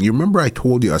seen the thing. You remember I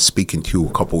told you I was speaking to you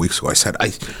a couple weeks ago. I said,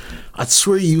 I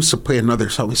swear you used to play another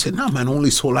song. He said, no, man, only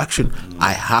Soul Action.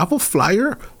 I have a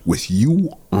flyer with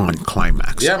you on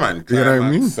Climax. Yeah, man. Climax, You know what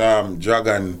I mean?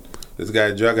 Dragon, this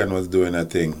guy Dragon was doing a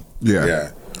thing.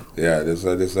 Yeah. Yeah. This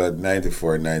a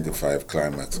 94, 95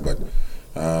 Climax. But,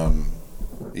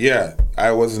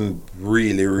 I wasn't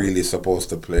really supposed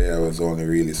to play. I was only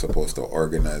really supposed to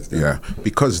organize them. Yeah,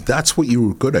 because that's what you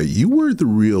were good at. You were the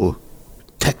real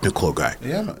technical guy.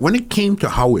 Yeah, man. When it came to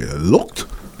how it looked,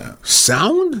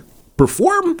 sound,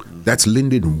 perform, that's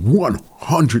Lyndon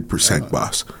 100%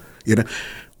 boss.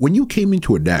 When you came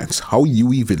into a dance, how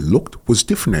you even looked was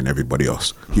different than everybody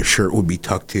else. Your shirt would be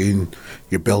tucked in,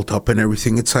 your belt up and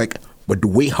everything. It's like, but the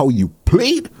way how you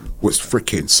played was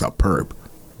freaking superb.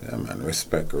 Yeah, man.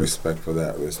 Respect for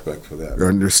that. You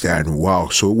understand? Wow.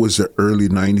 So it was the early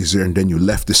 90s there, and then you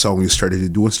left the song, you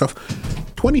started doing stuff.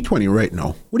 2020 right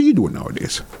now, what are you doing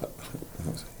nowadays?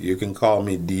 You can call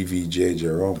me DVJ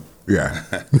Jerome. Yeah.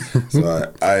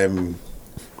 So I'm.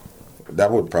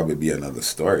 That would probably be another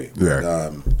story.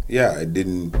 Yeah. But, I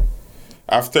didn't.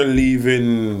 After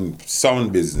leaving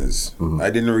sound business, I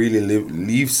didn't really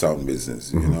leave sound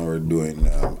business.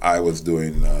 I was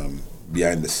doing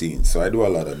behind the scenes. So I do a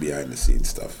lot of behind the scenes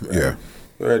stuff. Right? Yeah.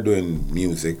 We were doing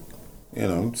music,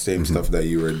 same stuff that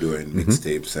you were doing,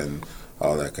 mixtapes and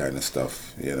all that kind of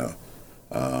stuff.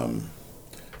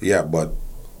 But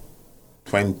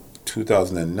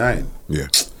 2009. Yeah.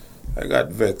 I got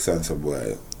vexed and said,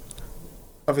 boy,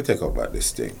 I have to take up about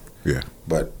this thing. Yeah.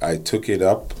 But I took it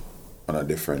up on a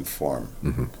different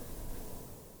form.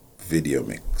 Video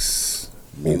mix.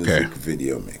 Music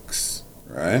video mix.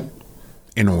 Right?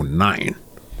 In 09.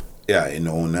 Yeah, in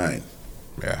 09.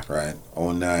 Yeah. Right?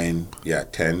 09,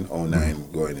 10,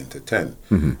 09 going into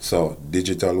 10. So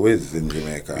Digital Wiz in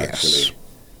Jamaica actually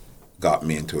got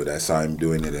me into it. I saw him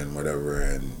doing it and whatever,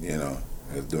 and,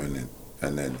 I was doing it.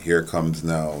 And then here comes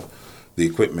now the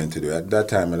equipment to do it. At that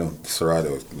time,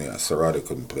 Serato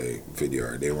couldn't play video,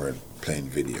 or they weren't playing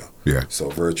video. Yeah. So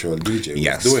Virtual DJ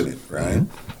was doing it, right?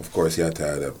 Of course, you had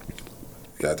to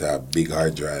have big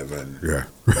hard drive and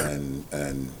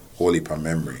whole heap of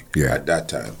memory at that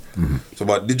time. So,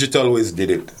 but Digital Wiz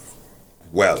did it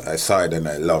well. I saw it and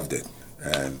I loved it,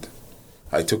 and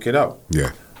I took it up.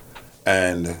 Yeah.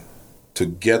 And to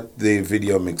get the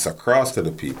video mix across to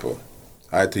the people,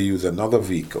 I had to use another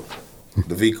vehicle.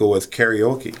 The vehicle was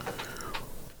karaoke.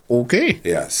 Okay.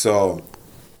 Yeah, so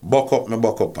buck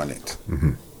up on it.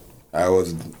 I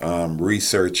was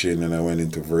researching, and I went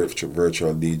into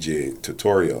virtual DJ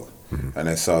tutorial, and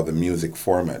I saw the music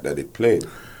format that it played.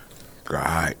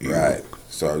 Right.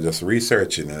 So I was just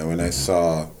researching, and when I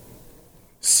saw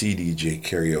CDJ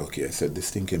karaoke, I said,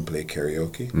 this thing can play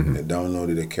karaoke. I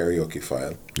downloaded a karaoke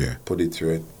file, put it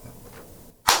through it.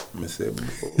 I said,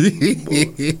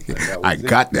 I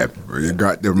got them. You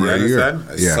got them right here.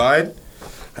 I saw it,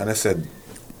 and I said,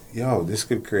 yo, this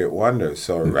could create wonders.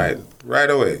 So right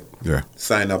away,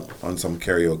 sign up on some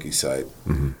karaoke site,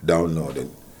 download it.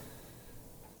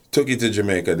 Took it to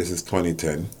Jamaica. This is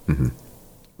 2010.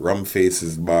 Rum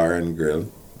Faces Bar and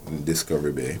Grill in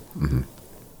Discovery Bay.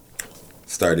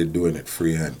 Started doing it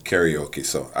freehand karaoke.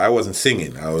 So I wasn't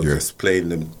singing. I was just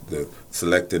playing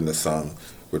selecting the song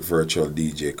with Virtual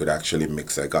DJ. Could actually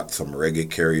mix. I got some reggae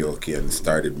karaoke and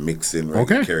started mixing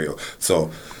reggae karaoke.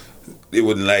 So it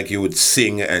wouldn't like you would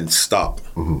sing and stop,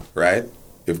 right?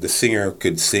 If the singer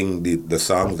could sing the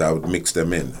songs, I would mix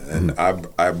them in. And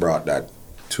I brought that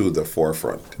to the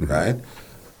forefront, right?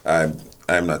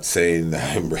 I'm not saying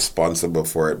that I'm responsible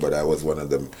for it, but I was one of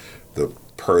the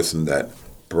person that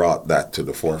brought that to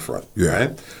the forefront,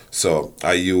 right? So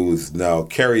I use now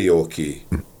karaoke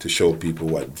to show people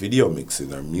what video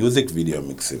mixing or music video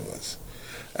mixing was.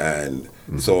 And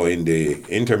so in the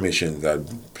intermissions,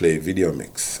 I'd play video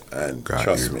mix. And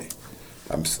trust me,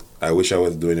 I wish I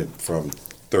was doing it from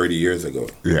 30 years ago.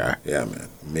 Yeah. Yeah, man.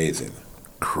 Amazing.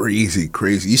 Crazy,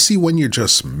 crazy. You see, when you're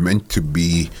just meant to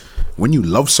be, when you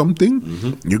love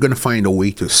something, you're going to find a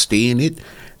way to stay in it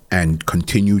and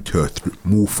continue to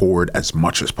move forward as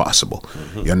much as possible.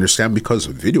 You understand? Because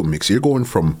of video mix, you're going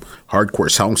from hardcore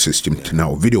sound system to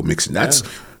now video mixing. That's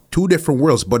two different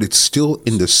worlds, but it's still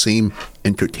in the same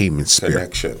entertainment spirit.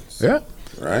 Connections. Yeah.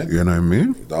 Right? You know what I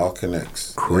mean? It all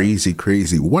connects. Crazy,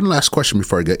 crazy. One last question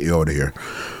before I get you out of here.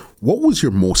 What was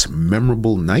your most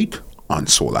memorable night on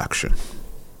Soul Action?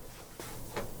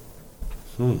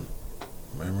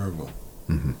 Memorable.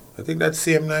 I think that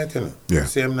same night, you know. Yeah.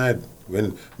 Same night.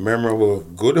 When memorable,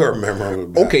 good or memorable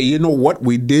bad? Okay, you know what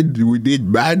we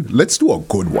did bad? Let's do a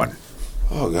good one.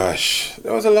 Oh gosh.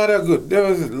 There was a lot of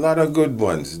good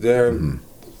ones. There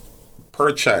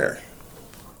Perchire.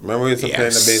 Remember we used to play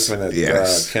in the basement at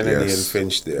Kennedy and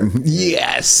Finch there.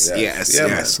 Yes. Yeah.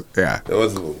 There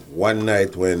was one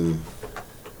night when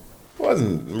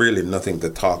wasn't really nothing to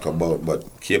talk about, but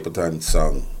Capitan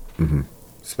song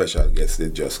special guest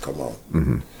did just come out.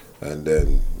 And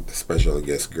then the special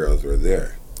guest girls were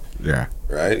there. Yeah.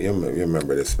 Right? You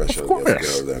remember the special guest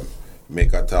girl them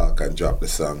make a talk and drop the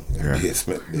song in the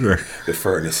basement. The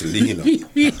furnace lean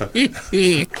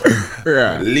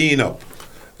up.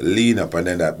 Lean up and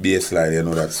then that bass line, you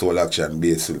know, that Soul Action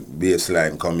bass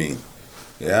line come in.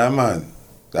 Yeah, man.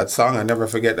 That song, I never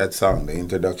forget that song. The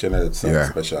introduction of that song,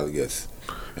 special guest.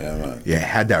 Yeah, man. Yeah, it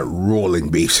had that rolling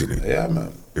bass in it. Yeah,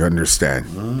 man. You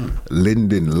understand?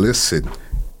 Lyndon, listen,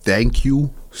 thank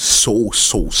you so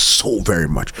very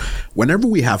much. Whenever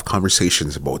we have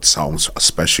conversations about sounds,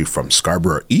 especially from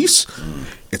Scarborough East,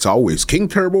 it's always King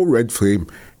Turbo, Red Flame,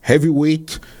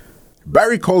 Heavyweight,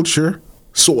 Barry Culture,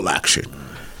 Soul Action.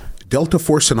 Delta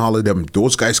Force and all of them,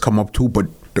 those guys come up too, but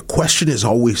the question is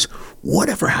always,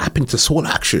 whatever happened to Soul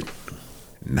Action?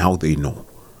 Now they know.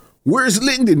 Where's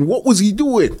Lyndon? What was he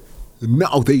doing?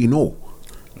 Now they know.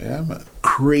 Yeah, man.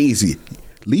 Crazy.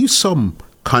 Leave some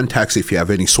contacts if you have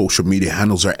any social media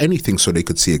handles or anything so they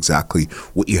could see exactly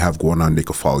what you have going on. They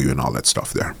could follow you and all that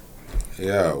stuff there.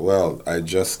 Yeah, well, I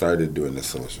just started doing the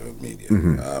social media.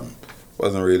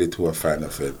 Wasn't really too a fan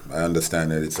of it. I understand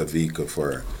that it's a vehicle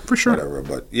for sure. Whatever,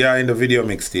 but yeah, in the video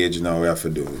mix stage now we have to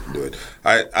do it.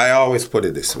 I always put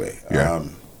it this way. Yeah.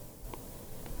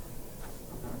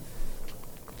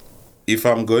 If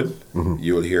I'm good,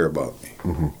 you'll hear about me.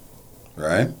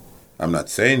 Right? I'm not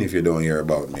saying if you don't hear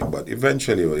about me, but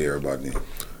eventually you'll hear about me.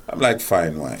 I'm like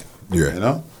fine wine. Yeah. You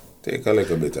know? Take a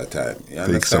little bit of time. You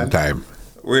understand? Take some time.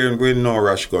 We're in no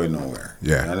rush going nowhere.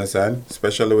 Yeah. You understand?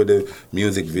 Especially with the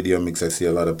music video mix, I see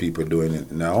a lot of people doing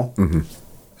it now.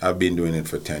 I've been doing it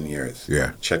for 10 years.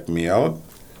 Yeah. Check me out.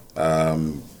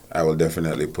 I will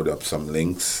definitely put up some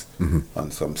links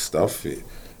on some stuff.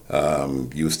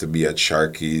 Used to be at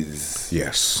Sharky's.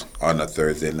 Yes. On a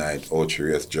Thursday night,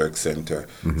 Ocherius Jerk Center.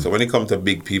 So when it comes to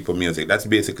big people music, that's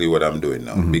basically what I'm doing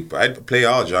now. I play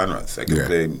all genres. I can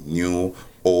play new,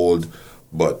 old,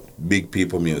 but big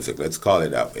people music. Let's call it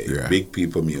that way. Yeah. Big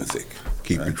people music.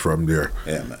 Keep it from there.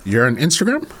 Yeah, man. You're on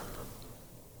Instagram?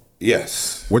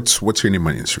 Yes. What's your name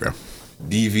on Instagram?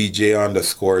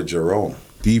 DVJ_Jerome.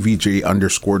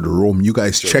 DVJ_Jerome. You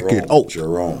guys check it out.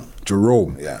 Jerome.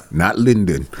 Yeah. Not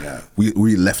Lyndon. Yeah.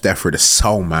 We left that for the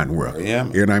sound man world. Yeah,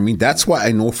 man. You know what I mean? That's why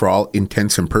I know for all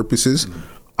intents and purposes,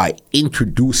 I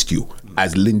introduced you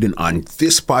as Lyndon on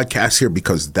this podcast here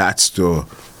because that's the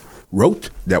route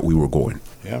that we were going.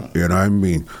 Yeah, man. You know what I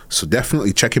mean? So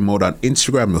definitely check him out on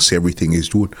Instagram. You'll see everything he's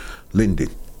doing. Lyndon,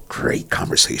 great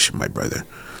conversation, my brother.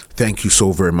 Thank you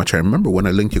so very much. I remember when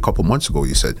I linked you a couple months ago,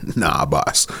 you said, nah,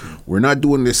 boss, we're not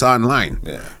doing this online.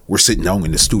 Yeah. We're sitting down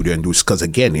in the studio and do this because,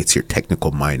 again, it's your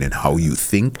technical mind and how you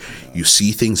think, you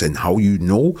see things, and how you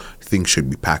know things should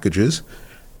be packages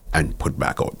and put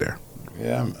back out there.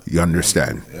 Yeah, man. You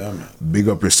understand? Yeah, man. Big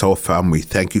up yourself, family.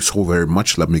 Thank you so very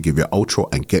much. Let me give you an outro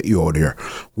and get you out of here.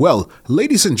 Well,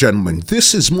 ladies and gentlemen,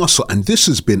 this is Muscle, and this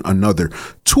has been another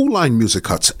Two Line Music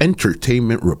Hut's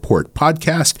Entertainment Report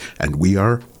podcast, and we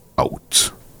are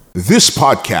out. This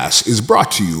podcast is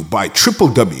brought to you by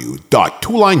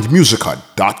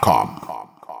www.twolinedmusichut.com.